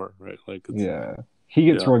rugged anywhere, right? He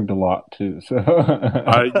gets rugged a lot too. So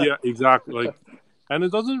yeah, exactly. And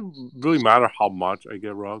it doesn't really matter how much I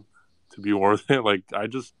get rugged to be worth it. I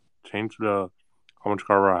just change how much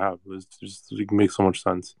cover I have. It makes so much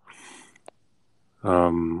sense.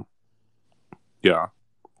 Yeah.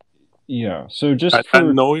 Yeah. So just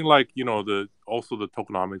and knowing the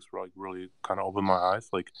tokenomics really kind of opened my eyes.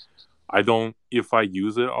 If I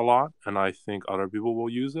use it a lot and I think other people will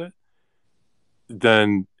use it,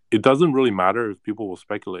 then it doesn't really matter if people will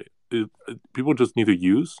speculate. People just need to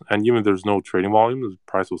use, and even if there's no trading volume, the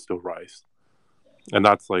price will still rise. And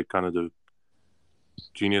that's kind of the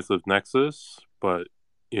genius of Nexus. But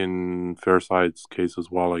in Fairside's case as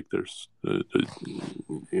well, there's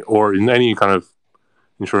or in any kind of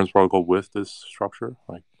insurance protocol with this structure,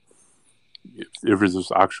 if it's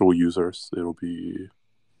just actual users, it'll be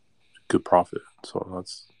good profit. So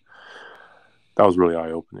that was really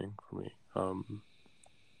eye-opening for me.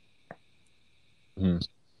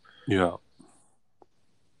 Yeah.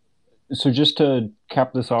 So just to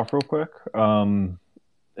cap this off real quick,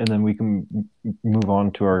 and then we can move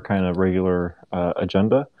on to our kind of regular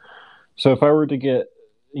agenda. So if I were to get,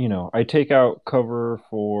 I take out cover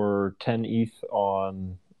for 10 ETH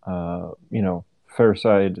on,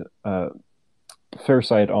 Fairside on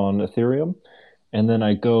Ethereum, and then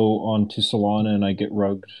I go on to Solana and I get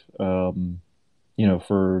rugged,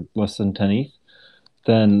 for less than 10 ETH,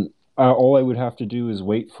 then all I would have to do is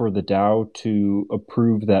wait for the DAO to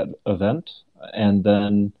approve that event, and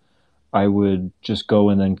then I would just go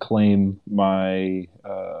and then claim my.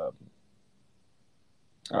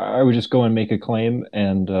 I would just go and make a claim,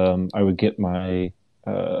 and I would get my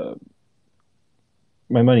my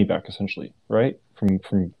money back, essentially, right, from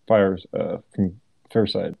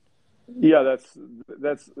Fairside. Yeah,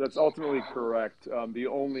 that's ultimately correct. The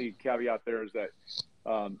only caveat there is that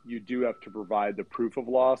you do have to provide the proof of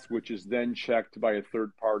loss, which is then checked by a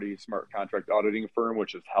third-party smart contract auditing firm,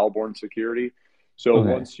 which is Halborn Security. So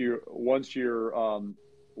once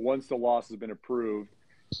the loss has been approved,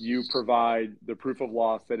 you provide the proof of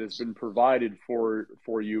loss that has been provided for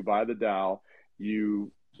you by the DAO.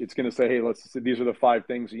 It's going to say, hey, these are the 5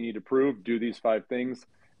 things you need to prove. Do these 5 things,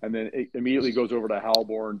 and then it immediately goes over to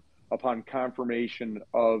Halborn upon confirmation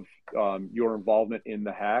of your involvement in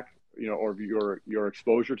the hack, or your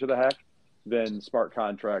exposure to the hack. Then smart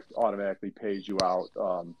contract automatically pays you out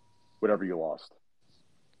whatever you lost,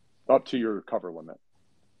 up to your cover limit.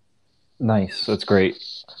 Nice, that's great.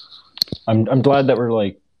 I'm glad that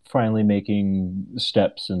we're finally making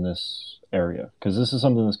steps in this area, because this is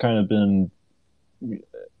something that's kind of been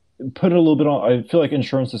put a little bit on. I feel like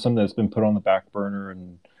insurance is something that's been put on the back burner,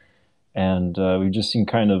 and we've just seen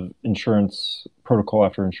kind of insurance protocol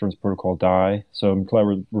after insurance protocol die. So I'm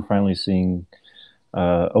glad we're finally seeing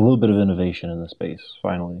a little bit of innovation in the space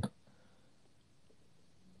finally.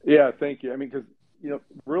 Yeah, thank you. I mean, because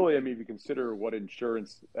really, if you consider what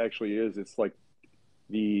insurance actually is, it's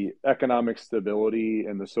the economic stability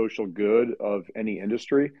and the social good of any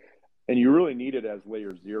industry, and you really need it as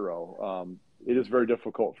layer 0. It is very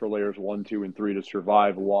difficult for layers 1, 2, and 3 to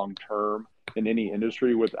survive long term in any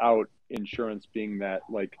industry without insurance being that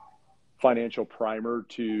financial primer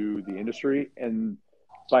to the industry. And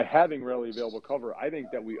by having readily available cover, I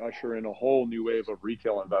think that we usher in a whole new wave of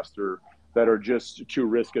retail investor that are just too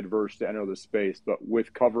risk adverse to enter the space. But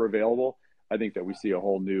with cover available, I think that we see a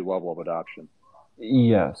whole new level of adoption.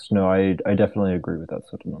 Yes, no, I definitely agree with that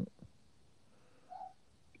sentiment.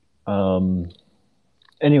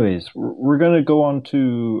 Anyways, we're gonna go on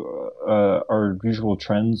to our usual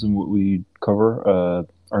trends and what we cover,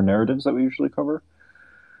 our narratives that we usually cover.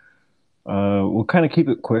 We'll kind of keep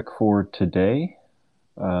it quick for today,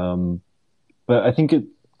 but I think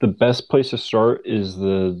the best place to start is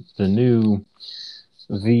the new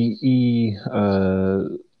VE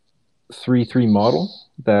 3.3 model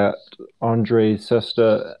that Andre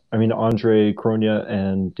Cronje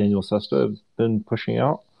and Daniel Sesta have been pushing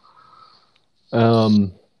out.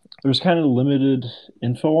 There's kind of limited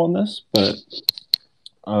info on this, but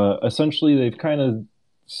essentially they've kind of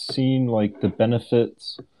seen like the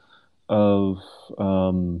benefits of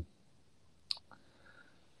the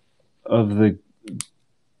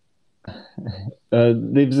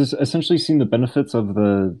they've just essentially seen the benefits of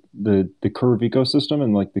the Curve ecosystem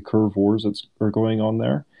and like the Curve wars that are going on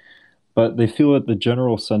there, but they feel that the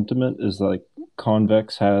general sentiment is like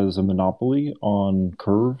Convex has a monopoly on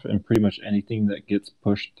Curve, and pretty much anything that gets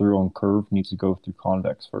pushed through on Curve needs to go through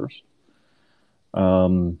Convex first.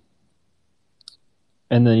 And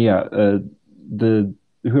then the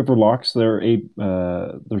whoever locks their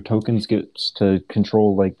tokens gets to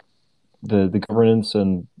control like the governance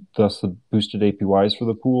and thus the boosted APYs for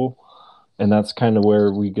the pool, and that's kind of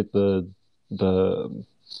where we get the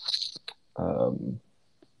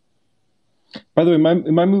by the way,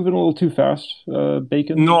 am I moving a little too fast,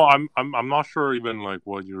 Bacon? No, I'm not sure even like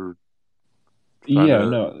what you're.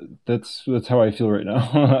 No, that's how I feel right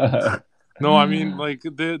now. No, I mean like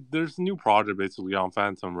there's a new project basically on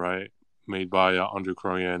Phantom, right? Made by Andre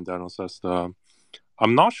Cronje and Daniel Sesta.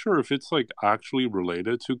 I'm not sure if it's like actually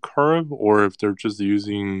related to Curve or if they're just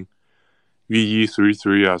using VE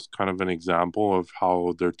 3.3 as kind of an example of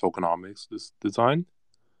how their tokenomics is designed.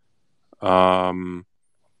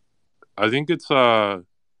 I think it's a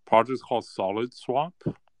project called Solid Swap.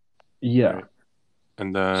 Yeah. Right?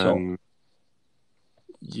 And then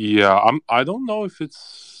I don't know if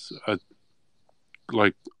it's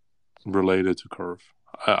like related to Curve.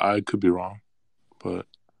 I could be wrong, but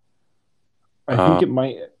I think it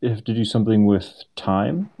might have to do something with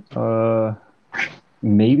time,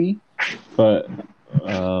 maybe, but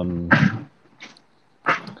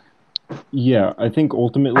yeah, I think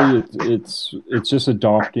ultimately it's just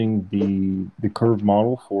adopting the Curve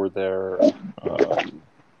model for their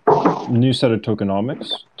new set of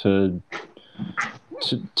tokenomics to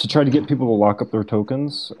try to get people to lock up their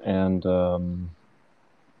tokens, and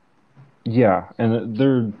and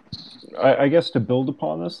they're I guess to build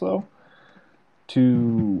upon this though,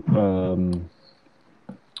 to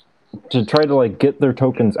try to like get their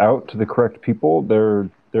tokens out to the correct people, they're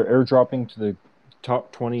airdropping to the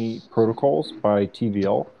top 20 protocols by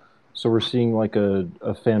TVL. So we're seeing like a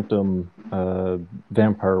Phantom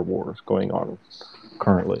vampire wars going on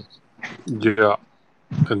currently. Yeah,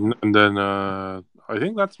 and then I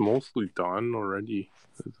think that's mostly done already.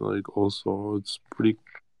 It's like also it's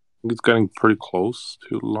getting pretty close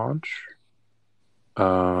to launch.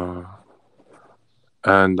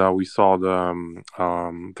 And we saw the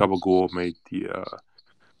Gabagool made the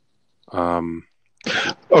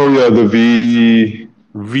the V.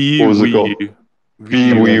 What was it called?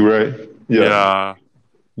 VWE, right? Yeah.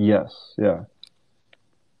 Yes. Yeah.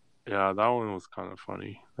 Yeah, that one was kind of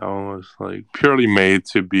funny. That one was like purely made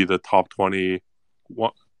to be the top 20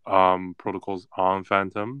 protocols on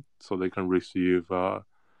Phantom, so they can receive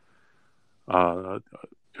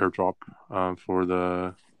airdrop for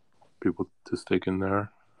the people to stake in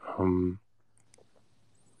there. I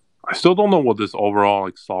still don't know what this overall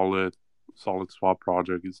like solid swap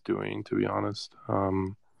project is doing, to be honest.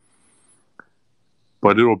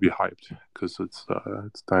 But it'll be hyped because it's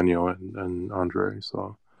Daniel and Andre.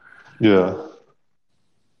 So yeah.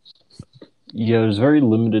 There's very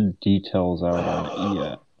limited details out on it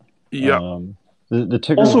yet. Yeah. The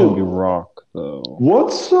ticker's gonna be rock though.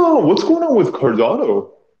 What's going on with Cardano?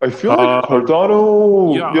 I feel like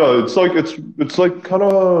Cardano. It's like kind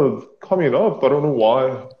of coming up. I don't know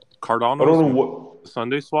why. Cardano. I don't know what.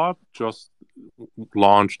 Sunday Swap just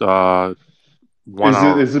launched.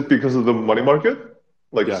 Is it because of the money market?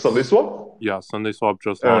 Like yes. Sunday Swap? Yeah, Sunday Swap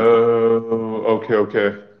just launched.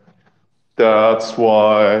 Okay. That's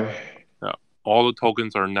why. Yeah, all the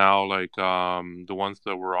tokens are now like the ones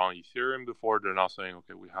that were on Ethereum before. They're now saying,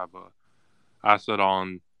 okay, we have a asset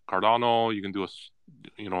on Cardano. You can do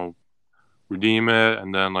redeem it,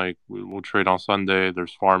 and then like we'll trade on Sunday.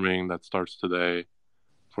 There's farming that starts today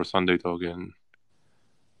for Sunday token.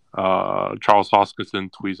 Charles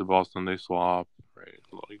Hoskinson tweets about Sunday swap. Right,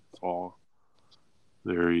 like it's all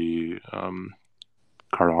very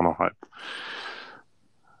Cardano hype.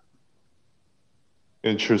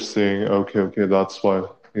 Interesting. Okay, that's why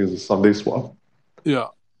it's a Sunday swap. Yeah,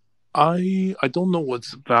 I don't know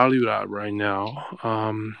what's valued at right now.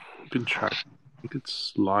 You can check. I think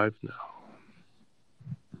it's live now.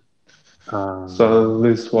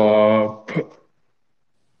 Sunday swap.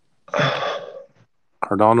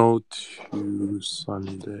 Cardano to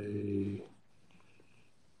Sunday.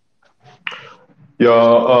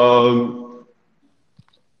 Yeah.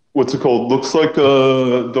 What's it called? Looks like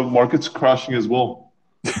the market's crashing as well.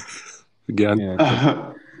 Again.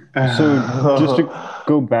 Yeah. So just to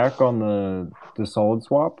go back on the solid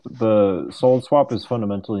swap, the solid swap is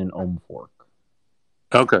fundamentally an ohm fork.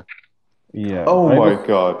 Okay. Yeah. Oh my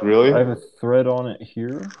God! Really? I have a thread on it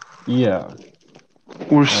here. Yeah.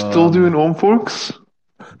 We're still doing ohm forks?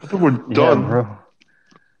 I thought we're done. Yeah, bro.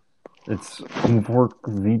 It's ohm fork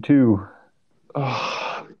V2.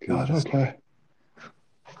 Oh God. Okay.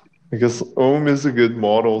 I guess ohm is a good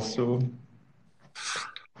model. So.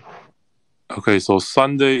 Okay, so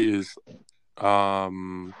Sunday is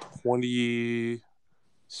 20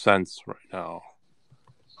 cents right now.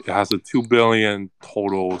 It has a 2 billion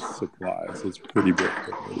total supply, so it's pretty big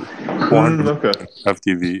already. 400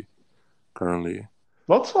 FTV currently.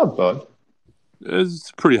 That's not bad.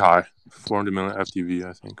 It's pretty high. 400 million FTV,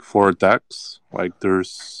 I think. For DEX, like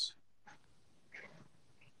there's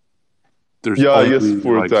I guess only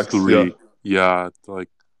for like DEX, 3. Yeah, like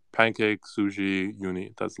Pancake, Sushi,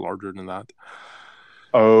 Uni. That's larger than that.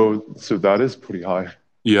 Oh, so that is pretty high.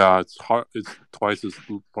 Yeah, it's hard. It's twice as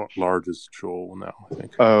large as Joel now, I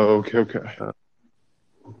think. Oh, okay.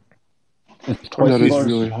 It's twice as large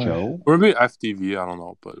really as high. Joe. Or maybe FTV, I don't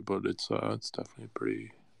know, but it's definitely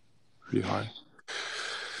pretty high.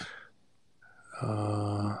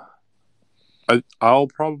 I'll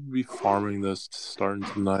probably be farming this starting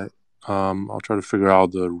tonight. I'll try to figure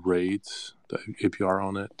out the rate, the APR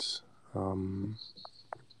on it.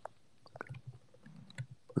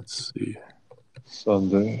 Let's see.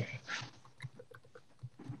 Sunday.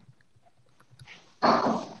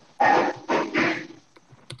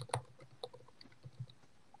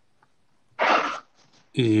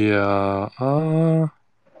 Yeah.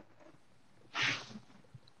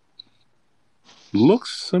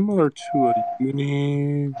 Looks similar to a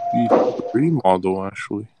Uni V3 model,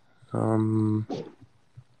 actually.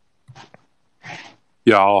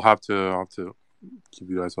 Yeah, I'll have to keep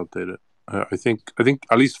you guys updated. I think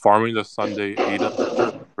at least farming the Sunday ADA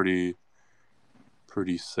is pretty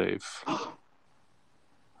safe.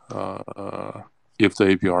 If the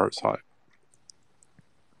APR is high.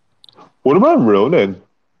 What about Ronin?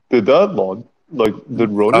 Did that launch? Like,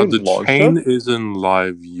 did Ronin the launch chain yet? isn't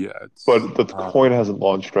live yet, but the coin hasn't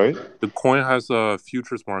launched, right? The coin has a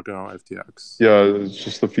futures market on FTX. Yeah, it's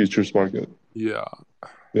just the futures market. Yeah.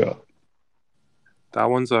 That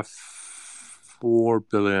one's a 4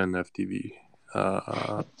 billion FTV.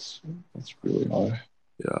 That's really high.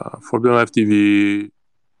 Yeah, 4 billion FTV.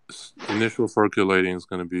 Initial circulating is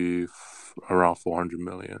going to be around 400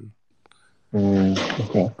 million.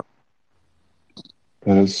 Okay.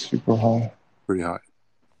 That is super high. Pretty high.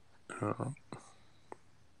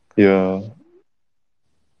 Yeah.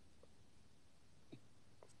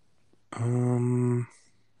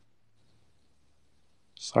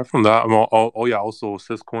 Aside from that, also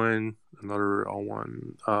Syscoin, another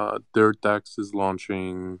one. Their DEX is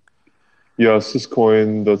launching. Yeah,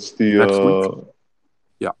 Syscoin. That's the next week.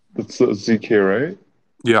 Yeah, that's ZK, right?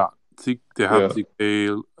 Yeah, they have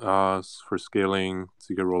ZK for scaling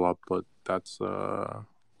ZK rollup, but that's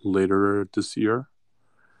later this year.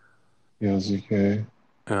 Yeah, ZK.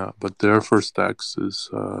 Yeah, but their first DEX is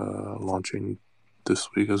launching this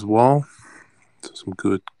week as well. So some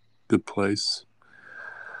good place.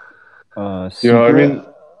 Yeah, I mean,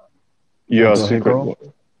 Secret.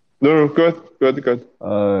 No, go ahead.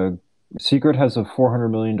 Secret has a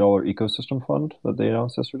 $400 million ecosystem fund that they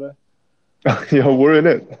announced yesterday. Yeah, we're in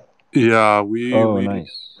it. Yeah, we.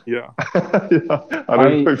 Nice. Yeah. Yeah. I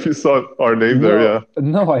don't know if you saw our name there. Yeah.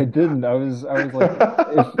 No, I didn't. I was like,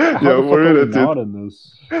 yeah, we're in it, not in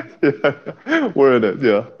this? Yeah, we're in it.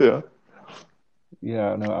 Yeah.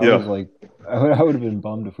 Yeah. No, I was like, I would have been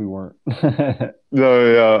bummed if we weren't. No,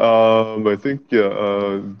 yeah. I think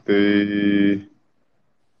they.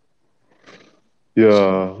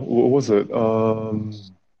 Yeah, what was it?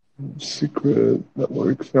 Secret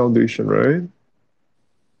Network Foundation, right?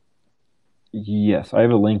 Yes, I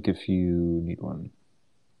have a link if you need one.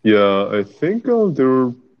 Yeah, I think there were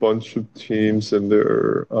a bunch of teams in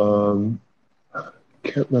there.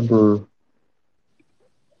 can't remember.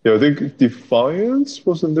 Yeah, I think Defiance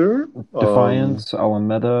wasn't there. Defiance,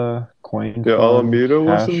 Alameda, Coin Yeah, Fund, Alameda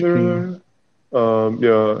wasn't Hashkey. there.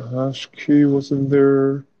 Yeah, Hashkey wasn't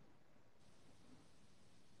there.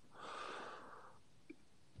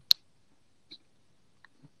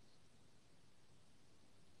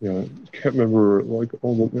 Yeah, can't remember like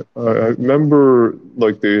all the. I remember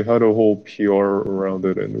like they had a whole PR around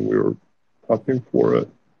it, and we were prepping for it.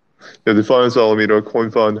 Yeah, Defiance, Alameda,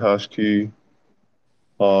 CoinFund, Hashkey,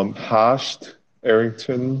 Hashed,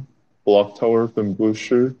 Arrington, Block Tower,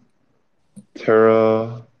 Bambusher,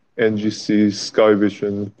 Terra, NGC,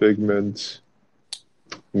 Skyvision, Figment,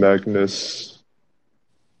 Magnus,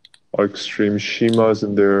 Extreme, Shima's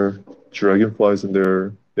in there, Dragonfly's in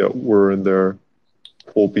there. Yeah, we're in there.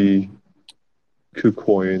 Colby,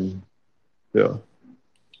 KuCoin. Yeah.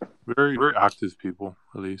 Very, very active people,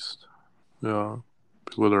 at least. Yeah.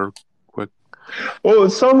 People that are quick. Well,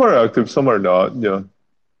 some are active, some are not. Yeah.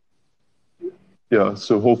 Yeah.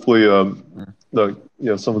 So hopefully, some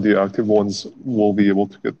of the active ones will be able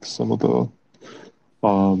to get some of the,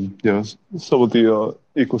 some of the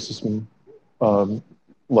ecosystem,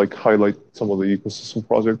 like highlight some of the ecosystem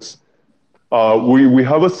projects. We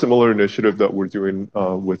have a similar initiative that we're doing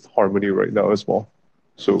with Harmony right now as well.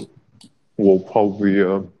 So we'll probably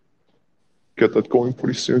get that going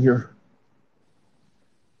pretty soon here.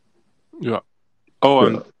 Yeah. Oh,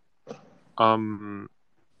 yeah. And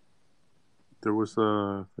there was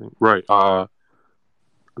a thing, right?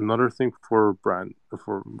 Another thing for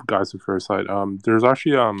guys at Fairsight. There's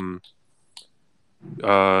actually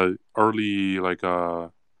early like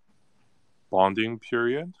bonding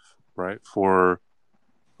period, right, for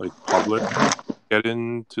like public get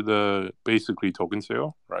into the basically token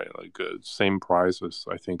sale, right? Like same price as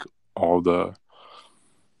I think all the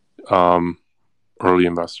early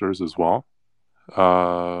investors as well.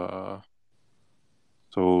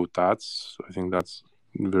 So I think that's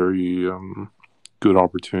very good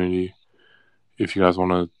opportunity if you guys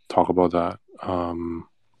want to talk about that.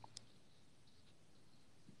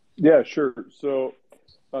 Yeah, sure. So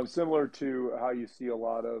similar to how you see a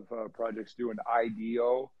lot of projects do an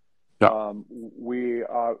IDO, we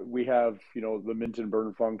have the mint and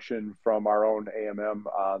burn function from our own AMM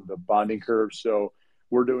on the bonding curve. So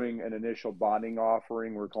we're doing an initial bonding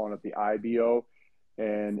offering. We're calling it the IBO.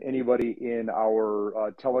 And anybody in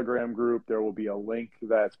our Telegram group, there will be a link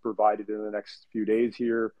that's provided in the next few days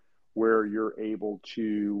here where you're able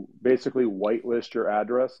to basically whitelist your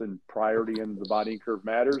address, and priority in the bonding curve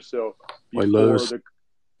matters. So before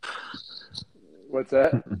what's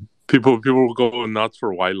that? People will go nuts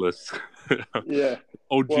for whitelist. Yeah.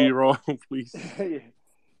 OG roll, please.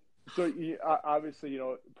 So obviously,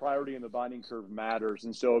 priority in the bonding curve matters.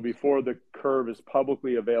 And so before the curve is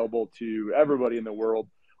publicly available to everybody in the world,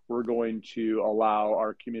 we're going to allow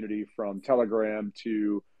our community from Telegram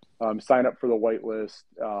to sign up for the whitelist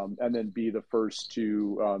and then be the first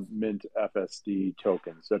to mint FSD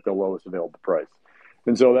tokens at the lowest available price.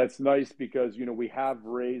 And so that's nice because, we have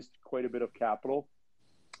raised quite a bit of capital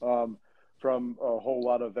from a whole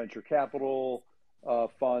lot of venture capital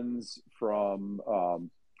funds, from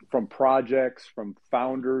projects, from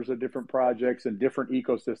founders of different projects and different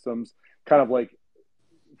ecosystems, kind of like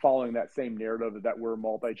following that same narrative that we're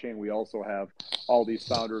multi-chain. We also have all these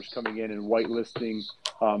founders coming in and whitelisting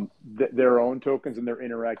their own tokens, and they're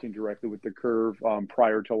interacting directly with the curve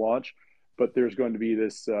prior to launch. But there's going to be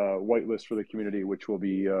this whitelist for the community, which will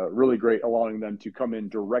be really great, allowing them to come in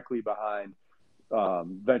directly behind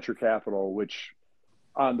venture capital, which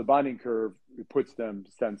on the bonding curve, it puts them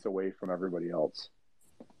cents away from everybody else.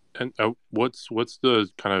 And what's the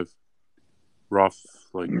kind of rough,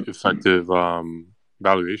 like, effective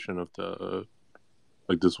valuation of the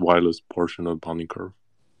this whitelist portion of the bonding curve?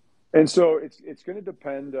 And so it's going to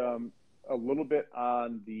depend a little bit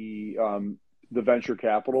on the venture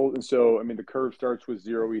capital. And so, I mean, the curve starts with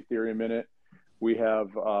 0 Ethereum in it. We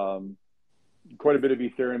have quite a bit of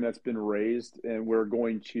Ethereum that's been raised, and we're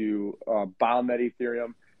going to bond that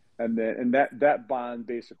Ethereum. And that bond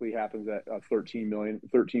basically happens at a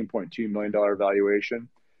 $13.2 million valuation,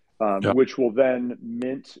 which will then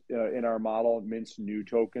mint in our model, mints new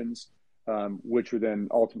tokens, which would then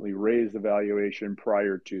ultimately raise the valuation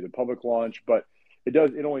prior to the public launch. But it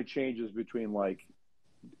only changes between like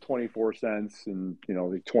 24 cents and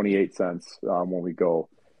like 28 cents when we go.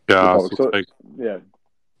 Yeah, to the public.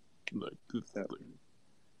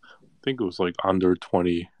 I think it was like under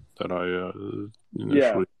 20 that I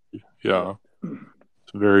initially. Yeah.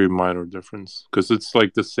 It's a very minor difference because it's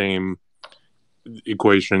like the same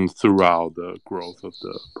equation throughout the growth of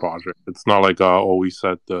the project. It's not like we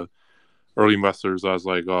set the early investors as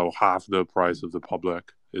like half the price of the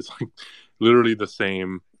public. It's like literally the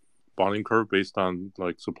same bonding curve based on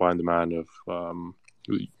like supply and demand of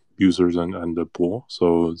users and the pool.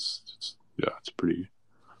 So it's a pretty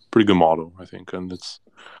good model, I think, and it's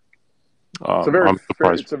I'm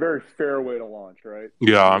surprised. It's a very fair way to launch, right?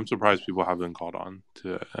 Yeah, I'm surprised people haven't caught on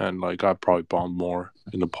to it, and like I probably bond more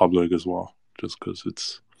in the public as well, just because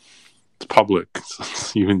it's public, so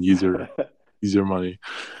it's even easier money.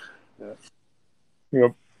 Yeah.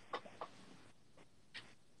 Yep.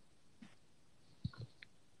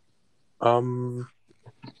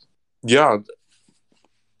 Yeah.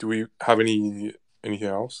 Do we have anything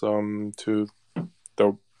else to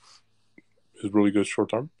that is really good short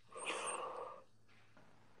term?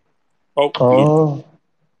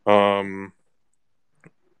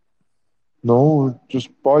 No, just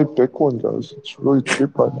buy Bitcoin, guys. It's really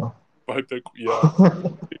cheap right now. Buy Bitcoin, yeah.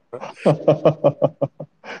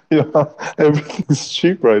 Yeah, everything's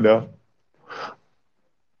cheap right now.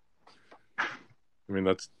 I mean,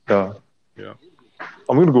 that's yeah.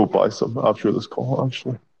 I'm gonna go buy some after this call.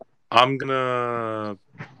 Actually, I'm gonna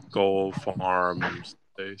go farm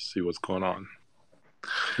today, see what's going on.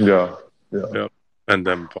 Yeah, and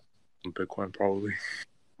then buy some Bitcoin probably.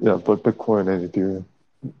 Yeah, but Bitcoin and Ethereum.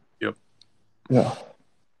 Yep. Yeah.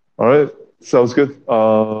 All right. Sounds good.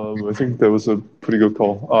 I think that was a pretty good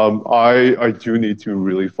call. I do need to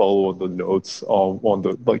really follow on the notes on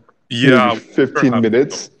the like maybe 15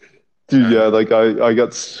 minutes. Dude, yeah, like I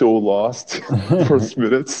got so lost first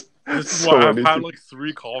minutes. This is why I've had like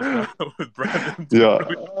 3 calls now with Brandon. Yeah,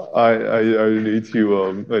 I need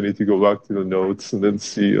to go back to the notes and then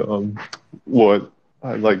see what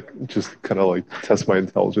I like, just kind of like test my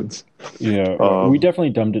intelligence. Yeah, we definitely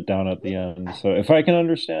dumbed it down at the end. So if I can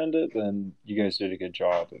understand it, then you guys did a good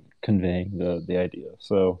job of conveying the idea.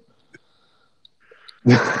 So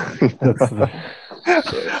I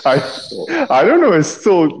don't know.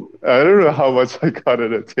 I don't know how much I got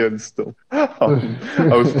it at the end. Still,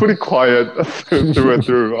 I was pretty quiet through and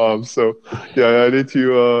through. So yeah, I need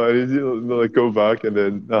to like go back and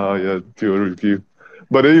then do a review.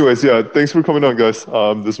 But anyways, yeah, thanks for coming on, guys.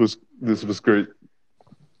 This was great.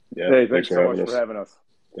 Yeah, hey, thanks so much for having us.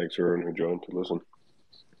 Thanks for everyone who joined to listen.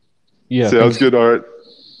 Yeah, sounds good. All right,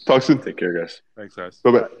 talk soon. Take care, guys. Thanks, guys.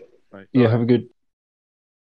 Bye-bye. Bye. Yeah, have a good